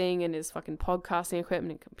simulator thing and his fucking podcasting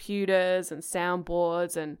equipment and computers and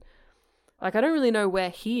soundboards and... Like, I don't really know where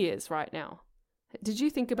he is right now. Did you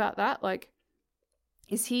think about that? Like,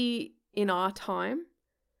 is he in our time?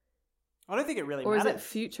 I don't think it really matters. Or is it matters.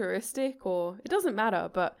 futuristic? Or it doesn't matter,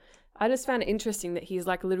 but I just found it interesting that he's,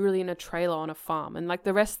 like, literally in a trailer on a farm. And, like,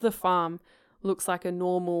 the rest of the farm looks like a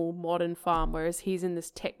normal modern farm, whereas he's in this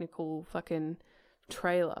technical fucking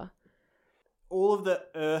trailer. All of the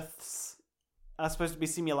Earths are supposed to be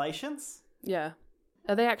simulations? Yeah.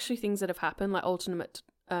 Are they actually things that have happened, like alternate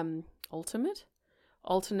timelines?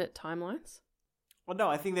 Well, no,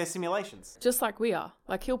 I think they're simulations. Just like we are.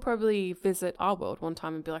 Like, he'll probably visit our world one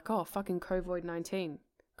time and be like, oh, fucking COVID-19.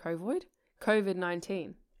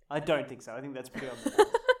 COVID-19. I don't think so. I think that's pretty on the nose.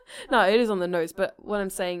 No, it is on the nose. But what I'm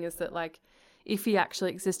saying is that, like, if he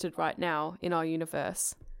actually existed right now in our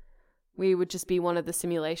universe, we would just be one of the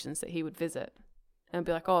simulations that he would visit. And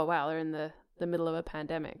be like, oh, wow, they're in the middle of a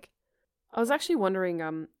pandemic. I was actually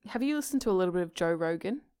wondering, have you listened to a little bit of Joe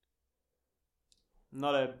Rogan?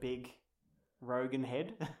 Not a big Rogan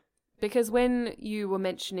head. Because when you were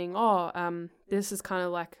mentioning, this is kind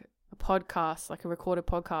of like a podcast, like a recorded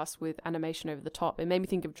podcast with animation over the top, it made me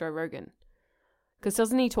think of Joe Rogan. Because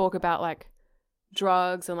doesn't he talk about, like,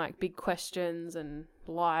 drugs and, like, big questions and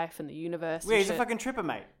life and the universe? Yeah, he's a fucking tripper,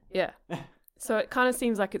 mate. Yeah. So it kind of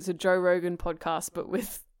seems like it's a Joe Rogan podcast, but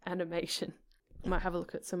with animation. Might have a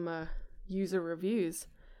look at some user reviews.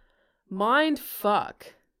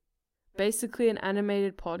 Mindfuck. Basically an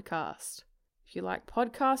animated podcast. If you like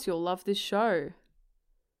podcasts, you'll love this show.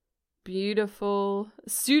 Beautiful.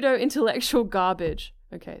 Pseudo-intellectual garbage.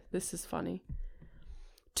 Okay, this is funny.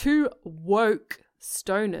 Two woke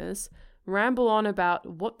stoners ramble on about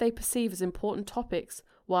what they perceive as important topics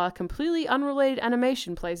while a completely unrelated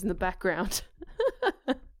animation plays in the background.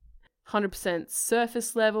 100%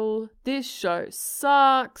 surface level. This show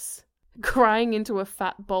sucks. Crying into a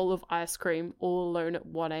fat bowl of ice cream all alone at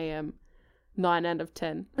 1 a.m. 9 out of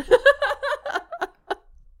 10.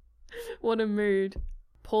 What a mood.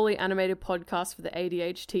 Poorly animated podcast for the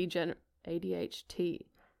ADHD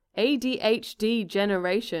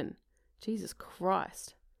generation. Jesus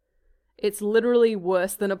Christ. It's literally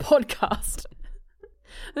worse than a podcast.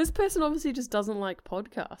 This person obviously just doesn't like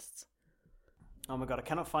podcasts. Oh my god, I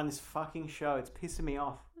cannot find this fucking show. It's pissing me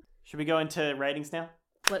off. Should we go into ratings now?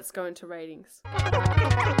 Let's go into ratings.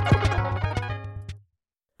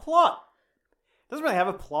 Plot. Doesn't really have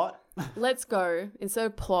a plot. Let's go. Instead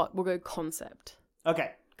of plot, we'll go concept.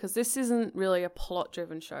 Okay. Because this isn't really a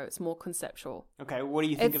plot-driven show. It's more conceptual. Okay, what do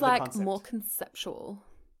you think It's of like the concept? more conceptual.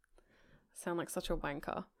 Sound like such a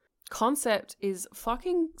wanker. Concept is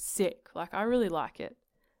fucking sick. Like, I really like it.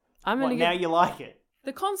 Now you like it?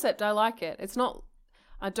 The concept, I like it. It's not...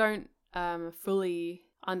 I don't fully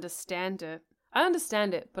understand it. I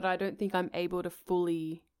understand it, but I don't think I'm able to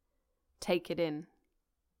fully take it in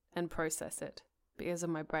and process it because of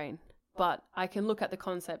my brain. But I can look at the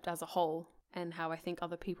concept as a whole and how I think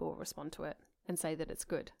other people will respond to it and say that it's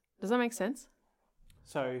good. Does that make sense?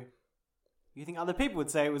 So, you think other people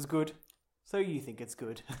would say it was good, so you think it's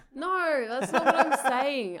good. No, that's not what I'm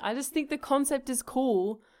saying. I just think the concept is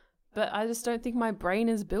cool, but I just don't think my brain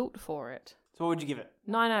is built for it. So what would you give it?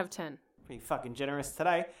 9 out of 10. Pretty fucking generous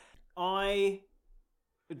today. I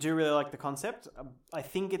do really like the concept. I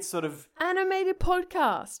think it's sort of... Animated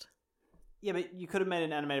podcast. Yeah, but you could have made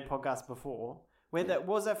an animated podcast before. Where that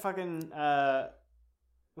was that fucking...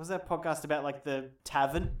 was that podcast about, like, the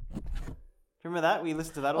tavern? Remember that? We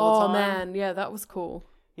listened to that all the time. Oh, man. Yeah, that was cool.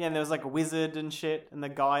 Yeah, and there was, like, a wizard and shit, and the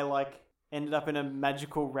guy, like, ended up in a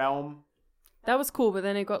magical realm. That was cool, but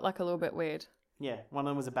then it got, like, a little bit weird. Yeah, one of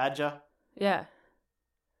them was a badger. Yeah.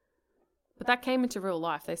 But that came into real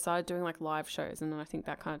life. They started doing, like, live shows, and then I think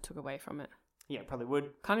that kind of took away from it. Yeah, probably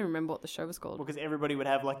would. Can't even remember what the show was called. Well, because everybody would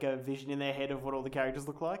have, like, a vision in their head of what all the characters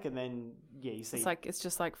look like, and then, yeah, you see... It's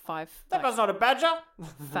just, like, 5... That guy's not a badger!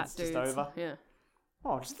 fat It's dudes. just over. Yeah.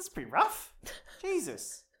 Oh, that's pretty rough.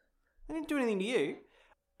 Jesus. They didn't do anything to you.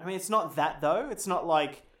 I mean, it's not that, though. It's not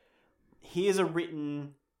like, here's a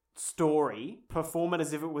written story, perform it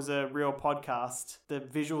as if it was a real podcast. The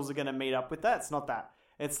visuals are going to meet up with that. It's not that.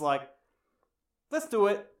 It's like, let's do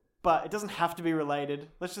it, but it doesn't have to be related.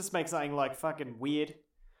 Let's just make something, like, fucking weird.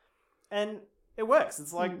 And it works.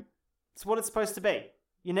 It's like, it's what it's supposed to be.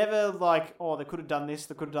 You're never like, oh, they could have done this,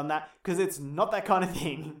 they could have done that, because it's not that kind of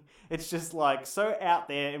thing. It's just, like, so out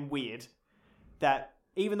there and weird that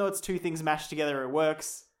even though it's two things mashed together, it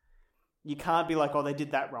works. You can't be like, oh, they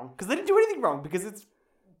did that wrong. Because they didn't do anything wrong, because it's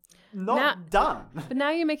not done. But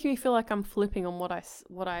now you're making me feel like I'm flipping on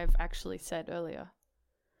what I've actually said earlier.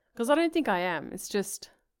 Because I don't think I am. It's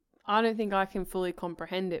just, I don't think I can fully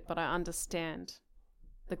comprehend it, but I understand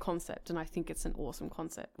the concept, and I think it's an awesome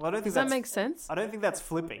concept. Well, I don't think Does that make sense? I don't think that's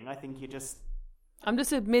flipping. I think you're just... I'm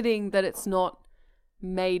just admitting that it's not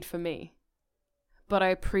made for me, but I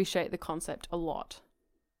appreciate the concept a lot.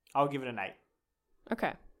 I'll give it an 8.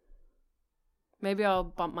 Okay. Maybe I'll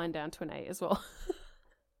bump mine down to an 8 as well.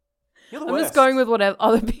 You're the I'm worst. just going with whatever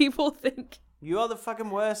other people think. You are the fucking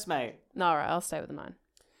worst, mate. No, alright, I'll stay with a 9.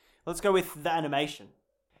 Let's go with the animation.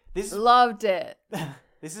 This Loved it.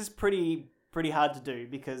 This is pretty hard to do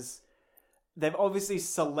because they've obviously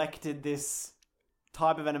selected this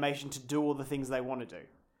type of animation to do all the things they want to do.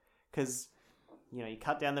 Because, you know, you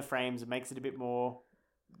cut down the frames, it makes it a bit more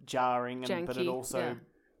jarring, but it Janky, also yeah.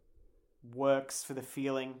 works for the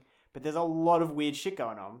feeling. But there's a lot of weird shit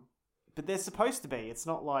going on. But they're supposed to be. It's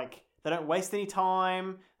not like they don't waste any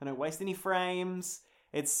time, they don't waste any frames.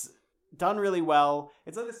 It's done really well.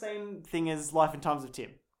 It's like the same thing as Life and Times of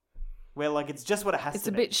Tim. Where, like, it's just what it has It's to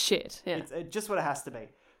a be. bit shit, yeah. It's just what it has to be.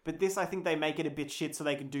 But this, I think they make it a bit shit so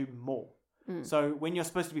they can do more. So when you're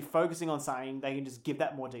supposed to be focusing on something, they can just give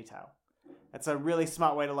that more detail. It's a really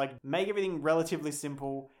smart way to, like, make everything relatively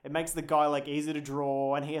simple. It makes the guy, like, easy to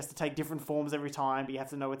draw, and he has to take different forms every time, but you have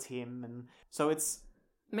to know it's him. And so it's...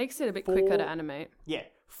 Makes it a bit quicker to animate. Yeah.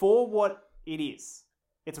 For what it is,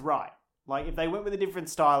 it's right. Like, if they went with a different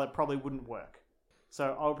style, it probably wouldn't work.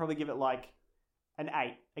 So I would probably give it, like, an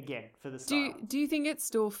 8 again for the style. Do you think it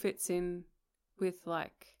still fits in with,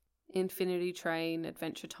 like, Infinity Train,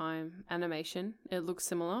 Adventure Time animation? It looks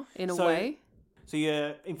similar in a way. So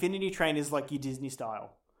your Infinity Train is like your Disney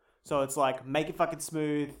style. So it's like, make it fucking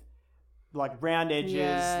smooth, like round edges,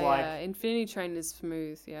 Yeah, Infinity Train is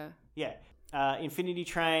smooth, yeah. Yeah. Infinity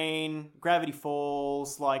Train, Gravity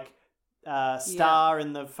Falls, like Star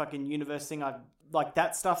in the fucking universe thing. Like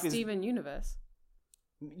that stuff is... Steven Universe.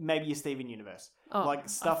 Maybe your Steven Universe. Oh, like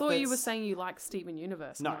stuff I thought you that's- were saying you like Steven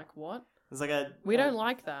Universe. No. I'm like, what? There's like a... We don't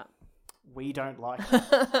like that. We don't like it.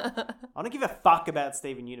 I don't give a fuck about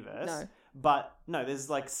Steven Universe. No. But no, there's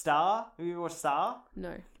like Star. Have you ever watched Star?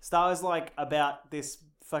 No. Star is like about this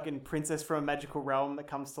fucking princess from a magical realm that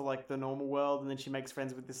comes to like the normal world, and then she makes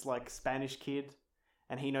friends with this like Spanish kid,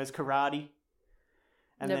 and he knows karate.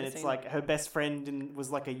 And Never then it's seen like her best friend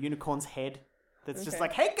was like a unicorn's head that's just Okay.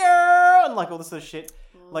 like, hey girl, and like all this sort of shit.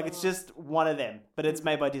 Like it's just one of them, but it's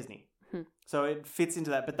made by Disney. So it fits into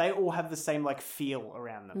that, but they all have the same like feel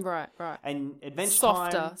around them. Right. And Adventure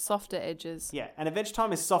Time, Softer edges. yeah, and Adventure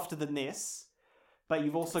Time is softer than this, but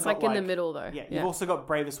you've also It's got like in the middle though. Yeah, you've also got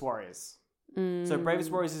Bravest Warriors. So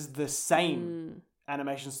Bravest Warriors is the same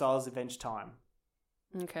animation style as Adventure Time.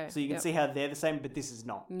 Okay. So you can see how they're the same, but this is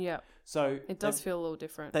not. Yeah. So It does feel a little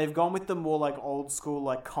different. they've gone with the more like old school,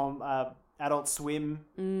 like Adult Swim,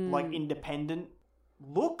 like independent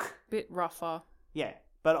look. Bit rougher. Yeah,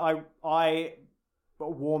 but I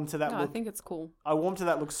warm to that No, I look. think it's cool. I warm to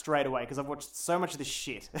that look straight away because I've watched so much of this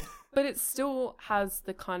shit. But it still has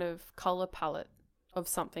the kind of color palette of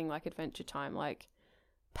something like Adventure Time, like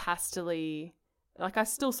pastel-y. Like I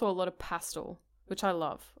still saw a lot of pastel, which I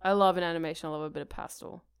love. I love an animation. I love a bit of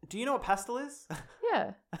pastel. Do you know what pastel is?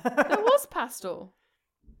 Yeah, there was pastel.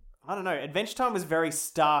 I don't know. Adventure Time was very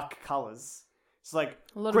stark colors. It's like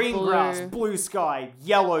A lot of green blue. grass, blue sky,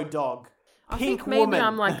 yellow dog, I pink think maybe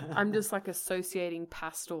woman. I'm just like associating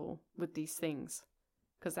pastel with these things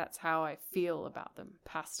because that's how I feel about them,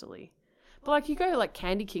 pastel-y. But like you go to like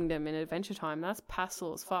Candy Kingdom in Adventure Time, that's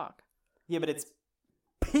pastel as fuck. Yeah, but it's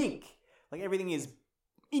pink. Like everything is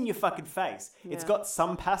in your fucking face. It's Yeah. got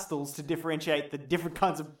some pastels to differentiate the different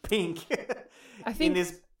kinds of pink I in think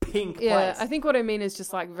this pink yeah, place. I think what I mean is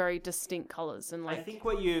just like very distinct colors and I like think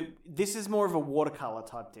this is more of a watercolor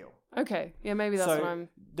type deal. okay, yeah, maybe that's So what I'm.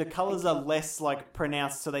 the colors are less like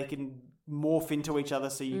pronounced, so they can morph into each other,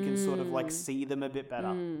 so you can sort of like see them a bit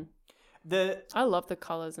better. The I love the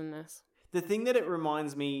colors in this. the thing that it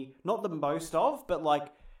reminds me not the most of, but like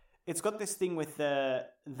it's got this thing with the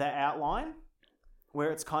outline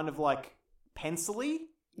where it's kind of like pencil-y,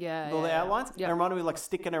 Yeah, all the yeah, outlines. Yeah. It reminded me of like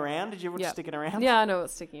Sticking Around. Did you ever watch Yeah. Sticking Around? Yeah, I know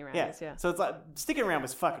what's sticking around. Yeah. Is, yeah. So it's like Sticking Around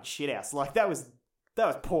was fucking shit house. Like that was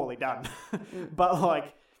poorly done. But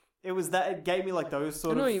like it gave me like those I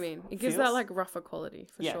sort know of what you mean. It gives feels. that like rougher quality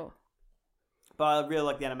for Yeah. sure. But I really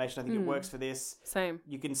like the animation. I think it works for this. Same.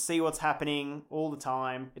 You can see what's happening all the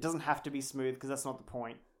time. It doesn't have to be smooth because that's not the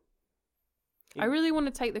point. I really want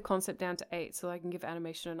to take the concept down to 8 so I can give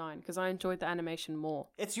animation a 9 because I enjoyed the animation more.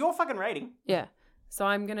 It's your fucking rating. Yeah. So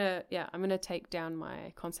I'm gonna take down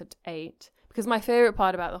my concept 8 because my favorite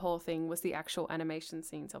part about the whole thing was the actual animation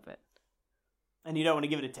scenes of it. And you don't want to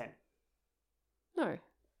give it a 10. No,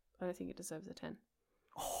 I don't think it deserves a 10.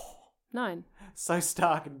 9. So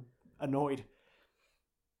stark and annoyed.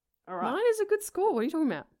 All right. 9 is a good score. What are you talking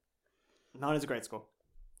about? 9 is a great score.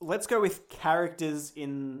 Let's go with characters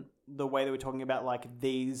in the way that we're talking about, like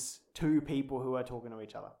these two people who are talking to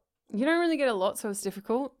each other. You don't really get a lot, so it's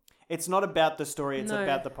difficult. It's not about the story, it's No.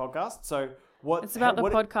 about the podcast. So what It's about the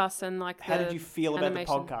what- podcast and like How the did you feel about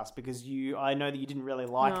animation. the podcast? Because I know that you didn't really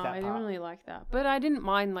like no, that I part. didn't really like that. But I didn't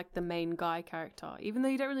mind like the main guy character, even though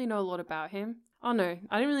you don't really know a lot about him. Oh no,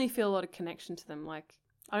 I didn't really feel a lot of connection to them. Like,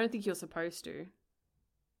 I don't think you're supposed to.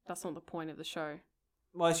 That's not the point of the show.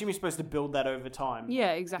 Well, I assume you're supposed to build that over time.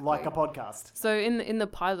 Yeah, exactly. Like a podcast. So in the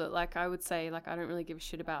pilot, like I would say, like I don't really give a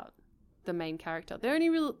shit about the main character. The only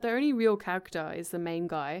real character is the main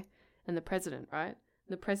guy and the president, right?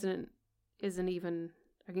 The president isn't even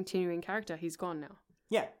a continuing character. He's gone now.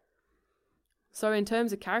 Yeah. So in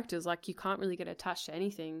terms of characters, like you can't really get attached to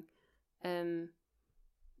anything. And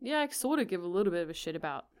yeah, I sort of give a little bit of a shit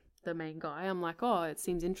about the main guy. I'm like, oh, it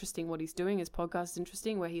seems interesting what he's doing. His podcast is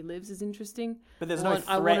interesting. Where he lives is interesting. But there's I no want,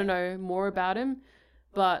 threat. I want to know more about him.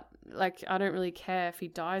 But like, I don't really care if he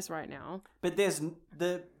dies right now. But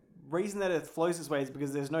the reason that it flows this way is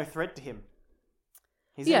because there's no threat to him.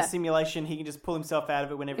 He's in Yeah. a simulation. He can just pull himself out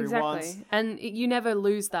of it whenever he wants. And you never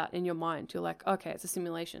lose that in your mind. You're like, okay, it's a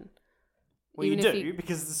simulation. Well, Even you if do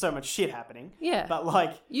because there's so much shit happening. Yeah. But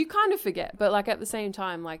like, You kind of forget, but like at the same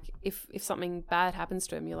time, like if something bad happens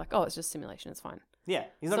to him, you're like, oh, it's just simulation, it's fine. yeah,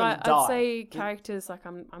 he's not So going to die. I'd say characters, like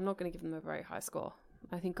I'm not going to give them a very high score.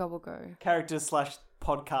 I think I will go. Characters /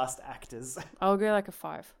 podcast actors. I'll go like a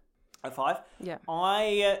 5. A 5. Yeah.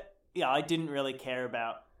 I didn't really care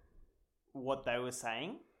about what they were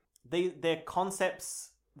saying. They're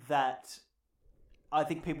concepts that I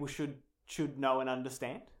think people should know and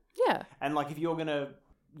understand. Yeah. And like, if you're gonna,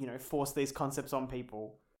 force these concepts on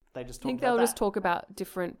people, they just I talk think about they'll that. just talk about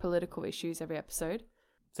different political issues every episode.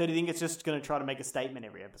 So do you think it's just gonna try to make a statement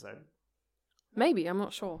every episode? Maybe, I'm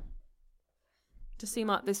not sure. To seem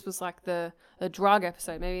like this was like a drug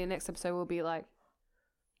episode. Maybe the next episode will be like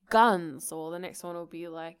guns, or the next one will be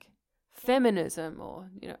like feminism, or,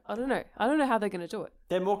 you know, I don't know how they're going to do it.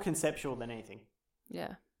 They're more conceptual than anything.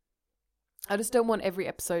 Yeah. I just don't want every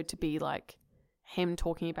episode to be like him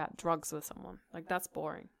talking about drugs with someone. Like, that's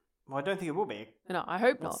boring. Well, I don't think it will be. No, I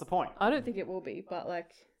hope What's not. the point? I don't think it will be, but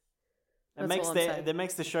like, It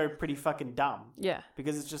makes the show pretty fucking dumb. yeah,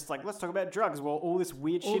 Because it's just like, let's talk about drugs. Well, all this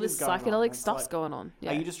weird all shit this is going on. psychedelic It's stuff's like, going on.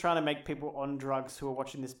 Yeah. Are you just trying to make people on drugs who are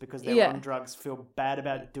watching this because they're Yeah. on drugs feel bad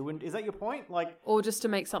about doing? Is that your point? Like, Or just to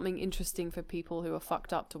make something interesting for people who are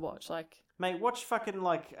fucked up to watch. Like, mate, watch fucking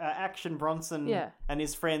like Action Bronson Yeah. and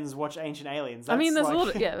his friends watch Ancient Aliens. I mean, That's there's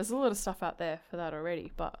like- there's a lot of stuff out there for that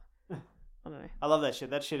already, but I don't know. I love that shit.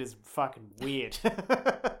 That shit is fucking weird.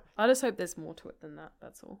 I just hope there's more to it than that.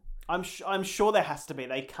 That's all. I'm sure there has to be.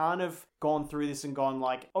 They can't have gone through this and gone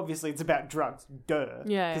like, obviously it's about drugs, duh.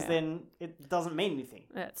 Yeah, Because yeah. then it doesn't mean anything.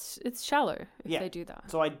 Yeah, it's shallow if Yeah. they do that.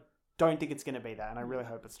 So I don't think it's going to be that, and I really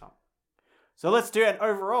hope it's not. So let's do it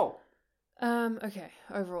overall. Okay.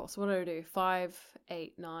 Overall, so what do I do? 5,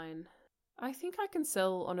 8, 9. I think I can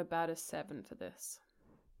sell on about a 7 for this.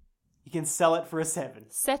 You can sell it for a 7.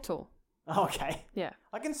 Settle. Okay. Yeah.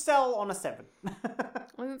 I can sell on a 7.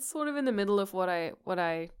 And it's sort of in the middle of what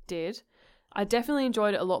I did. I definitely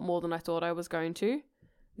enjoyed it a lot more than I thought I was going to.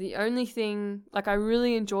 The only thing, like, I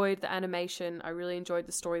really enjoyed the animation. I really enjoyed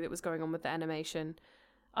the story that was going on with the animation.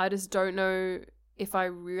 I just don't know if I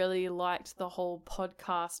really liked the whole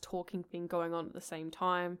podcast talking thing going on at the same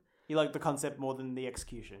time. You like the concept more than the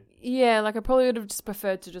execution. Yeah, like, I probably would have just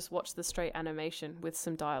preferred to just watch the straight animation with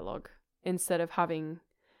some dialogue instead of having,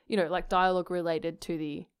 you know, like, dialogue related to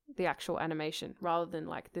the actual animation rather than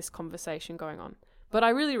like this conversation going on. But I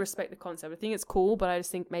really respect the concept. I think it's cool, but I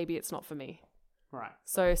just think maybe it's not for me. Right.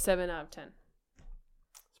 So 7 out of 10.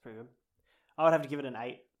 It's pretty good. I would have to give it an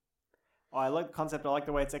 8. I like the concept. I like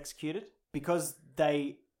the way it's executed. Because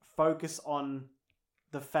they focus on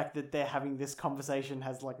the fact that they're having this conversation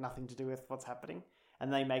has like nothing to do with what's happening.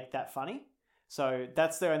 And they make that funny. So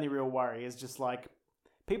that's their only real worry, is just like,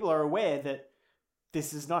 people are aware that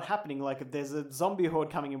this is not happening. Like, if there's a zombie horde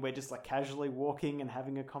coming and we're just like casually walking and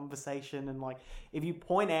having a conversation, and like, if you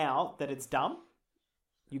point out that it's dumb,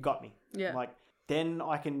 you got me. Yeah. Like, then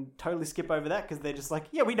I can totally skip over that because they're just like,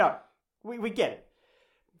 yeah, we know. We get it.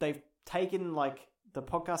 They've taken like the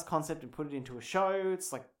podcast concept and put it into a show.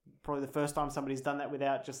 It's like probably the first time somebody's done that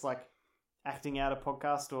without just like acting out a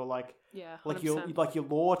podcast, or like Yeah, 100%. like your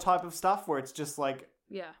lore type of stuff where it's just like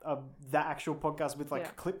Yeah. the actual podcast with like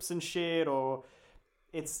Yeah. clips and shit, or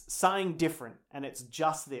it's something different and it's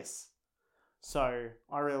just this. So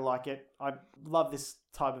I really like it. I love this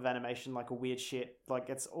type of animation, like a weird shit. Like,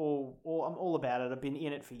 it's all I'm all about it. I've been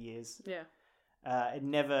in it for years. Yeah. It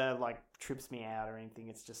never like trips me out or anything.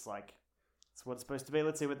 It's just like, it's what it's supposed to be.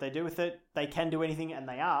 Let's see what they do with it. They can do anything, and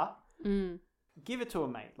they are. Give it to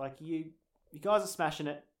them, mate. Like, you guys are smashing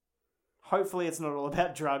it. Hopefully it's not all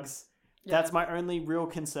about drugs. Yeah. That's my only real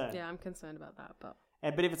concern. Yeah, I'm concerned about that, but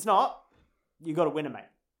But if it's not, you got to win it, mate.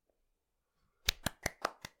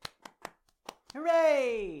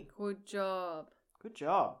 Hooray! good job. Good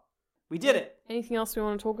job. We did it. Anything else we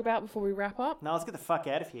want to talk about before we wrap up? Now let's get the fuck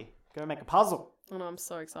out of here. Go make a puzzle. Oh no, I'm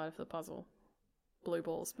so excited for the puzzle. Blue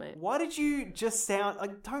balls, mate. Why did you just sound... I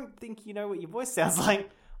don't think you know what your voice sounds like.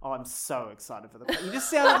 Oh, I'm so excited for the puzzle. You just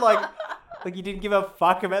sounded like you didn't give a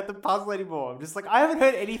fuck about the puzzle anymore. I'm just like, I haven't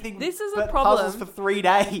heard anything This is a but problem. puzzles for 3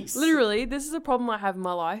 days. Literally, this is a problem I have in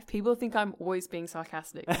my life. People think I'm always being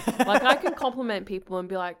sarcastic. Like, I can compliment people and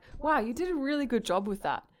be like, wow, you did a really good job with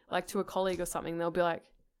that. Like, to a colleague or something, they'll be like,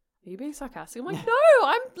 are you being sarcastic? I'm like, no,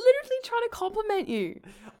 I'm literally trying to compliment you.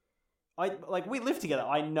 We live together.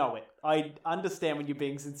 I know it. I understand when you're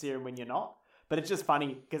being sincere and when you're not. But it's just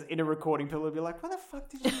funny because in a recording, people will be like, "What the fuck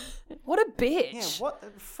did you?" What a bitch. Yeah, what the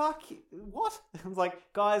fuck? What? I was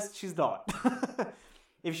like, guys, she's not.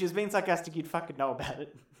 If she was being sarcastic, you'd fucking know about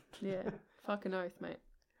it. Yeah, fucking oath, mate.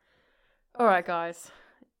 All right, guys.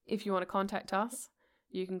 If you want to contact us,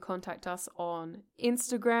 you can contact us on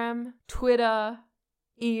Instagram, Twitter,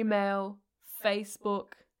 email,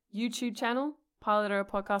 Facebook, YouTube channel, Pilot Error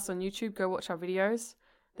Podcast on YouTube. Go watch our videos.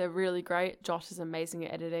 They're really great. Josh is amazing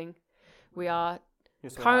at editing. We are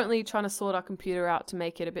currently trying to sort our computer out to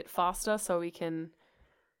make it a bit faster so we can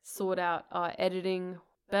sort out our editing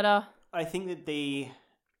better. I think that the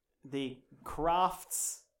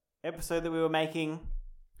crafts episode that we were making,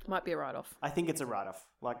 Might be a write-off. I think it's a write-off.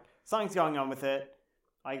 Like, something's going on with it.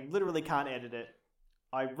 I literally can't edit it.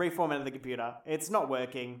 I reformatted the computer. It's not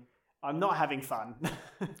working. I'm not having fun.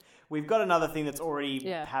 We've got another thing that's already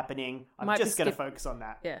happening. I'm Might be just going to focus on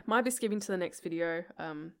that. Yeah, might be skipping to the next video.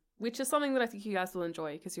 which is something that I think you guys will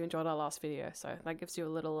enjoy because you enjoyed our last video. So that gives you a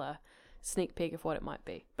little sneak peek of what it might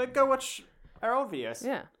be. But go watch our old videos.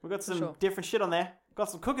 Yeah, We've got some sure. different shit on there.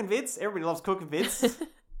 Got some cooking vids. Everybody loves cooking vids.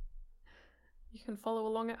 You can follow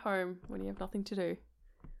along at home when you have nothing to do.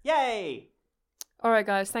 Yay! All right,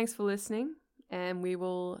 guys, thanks for listening, and we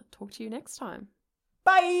will talk to you next time.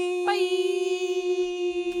 Bye! Bye!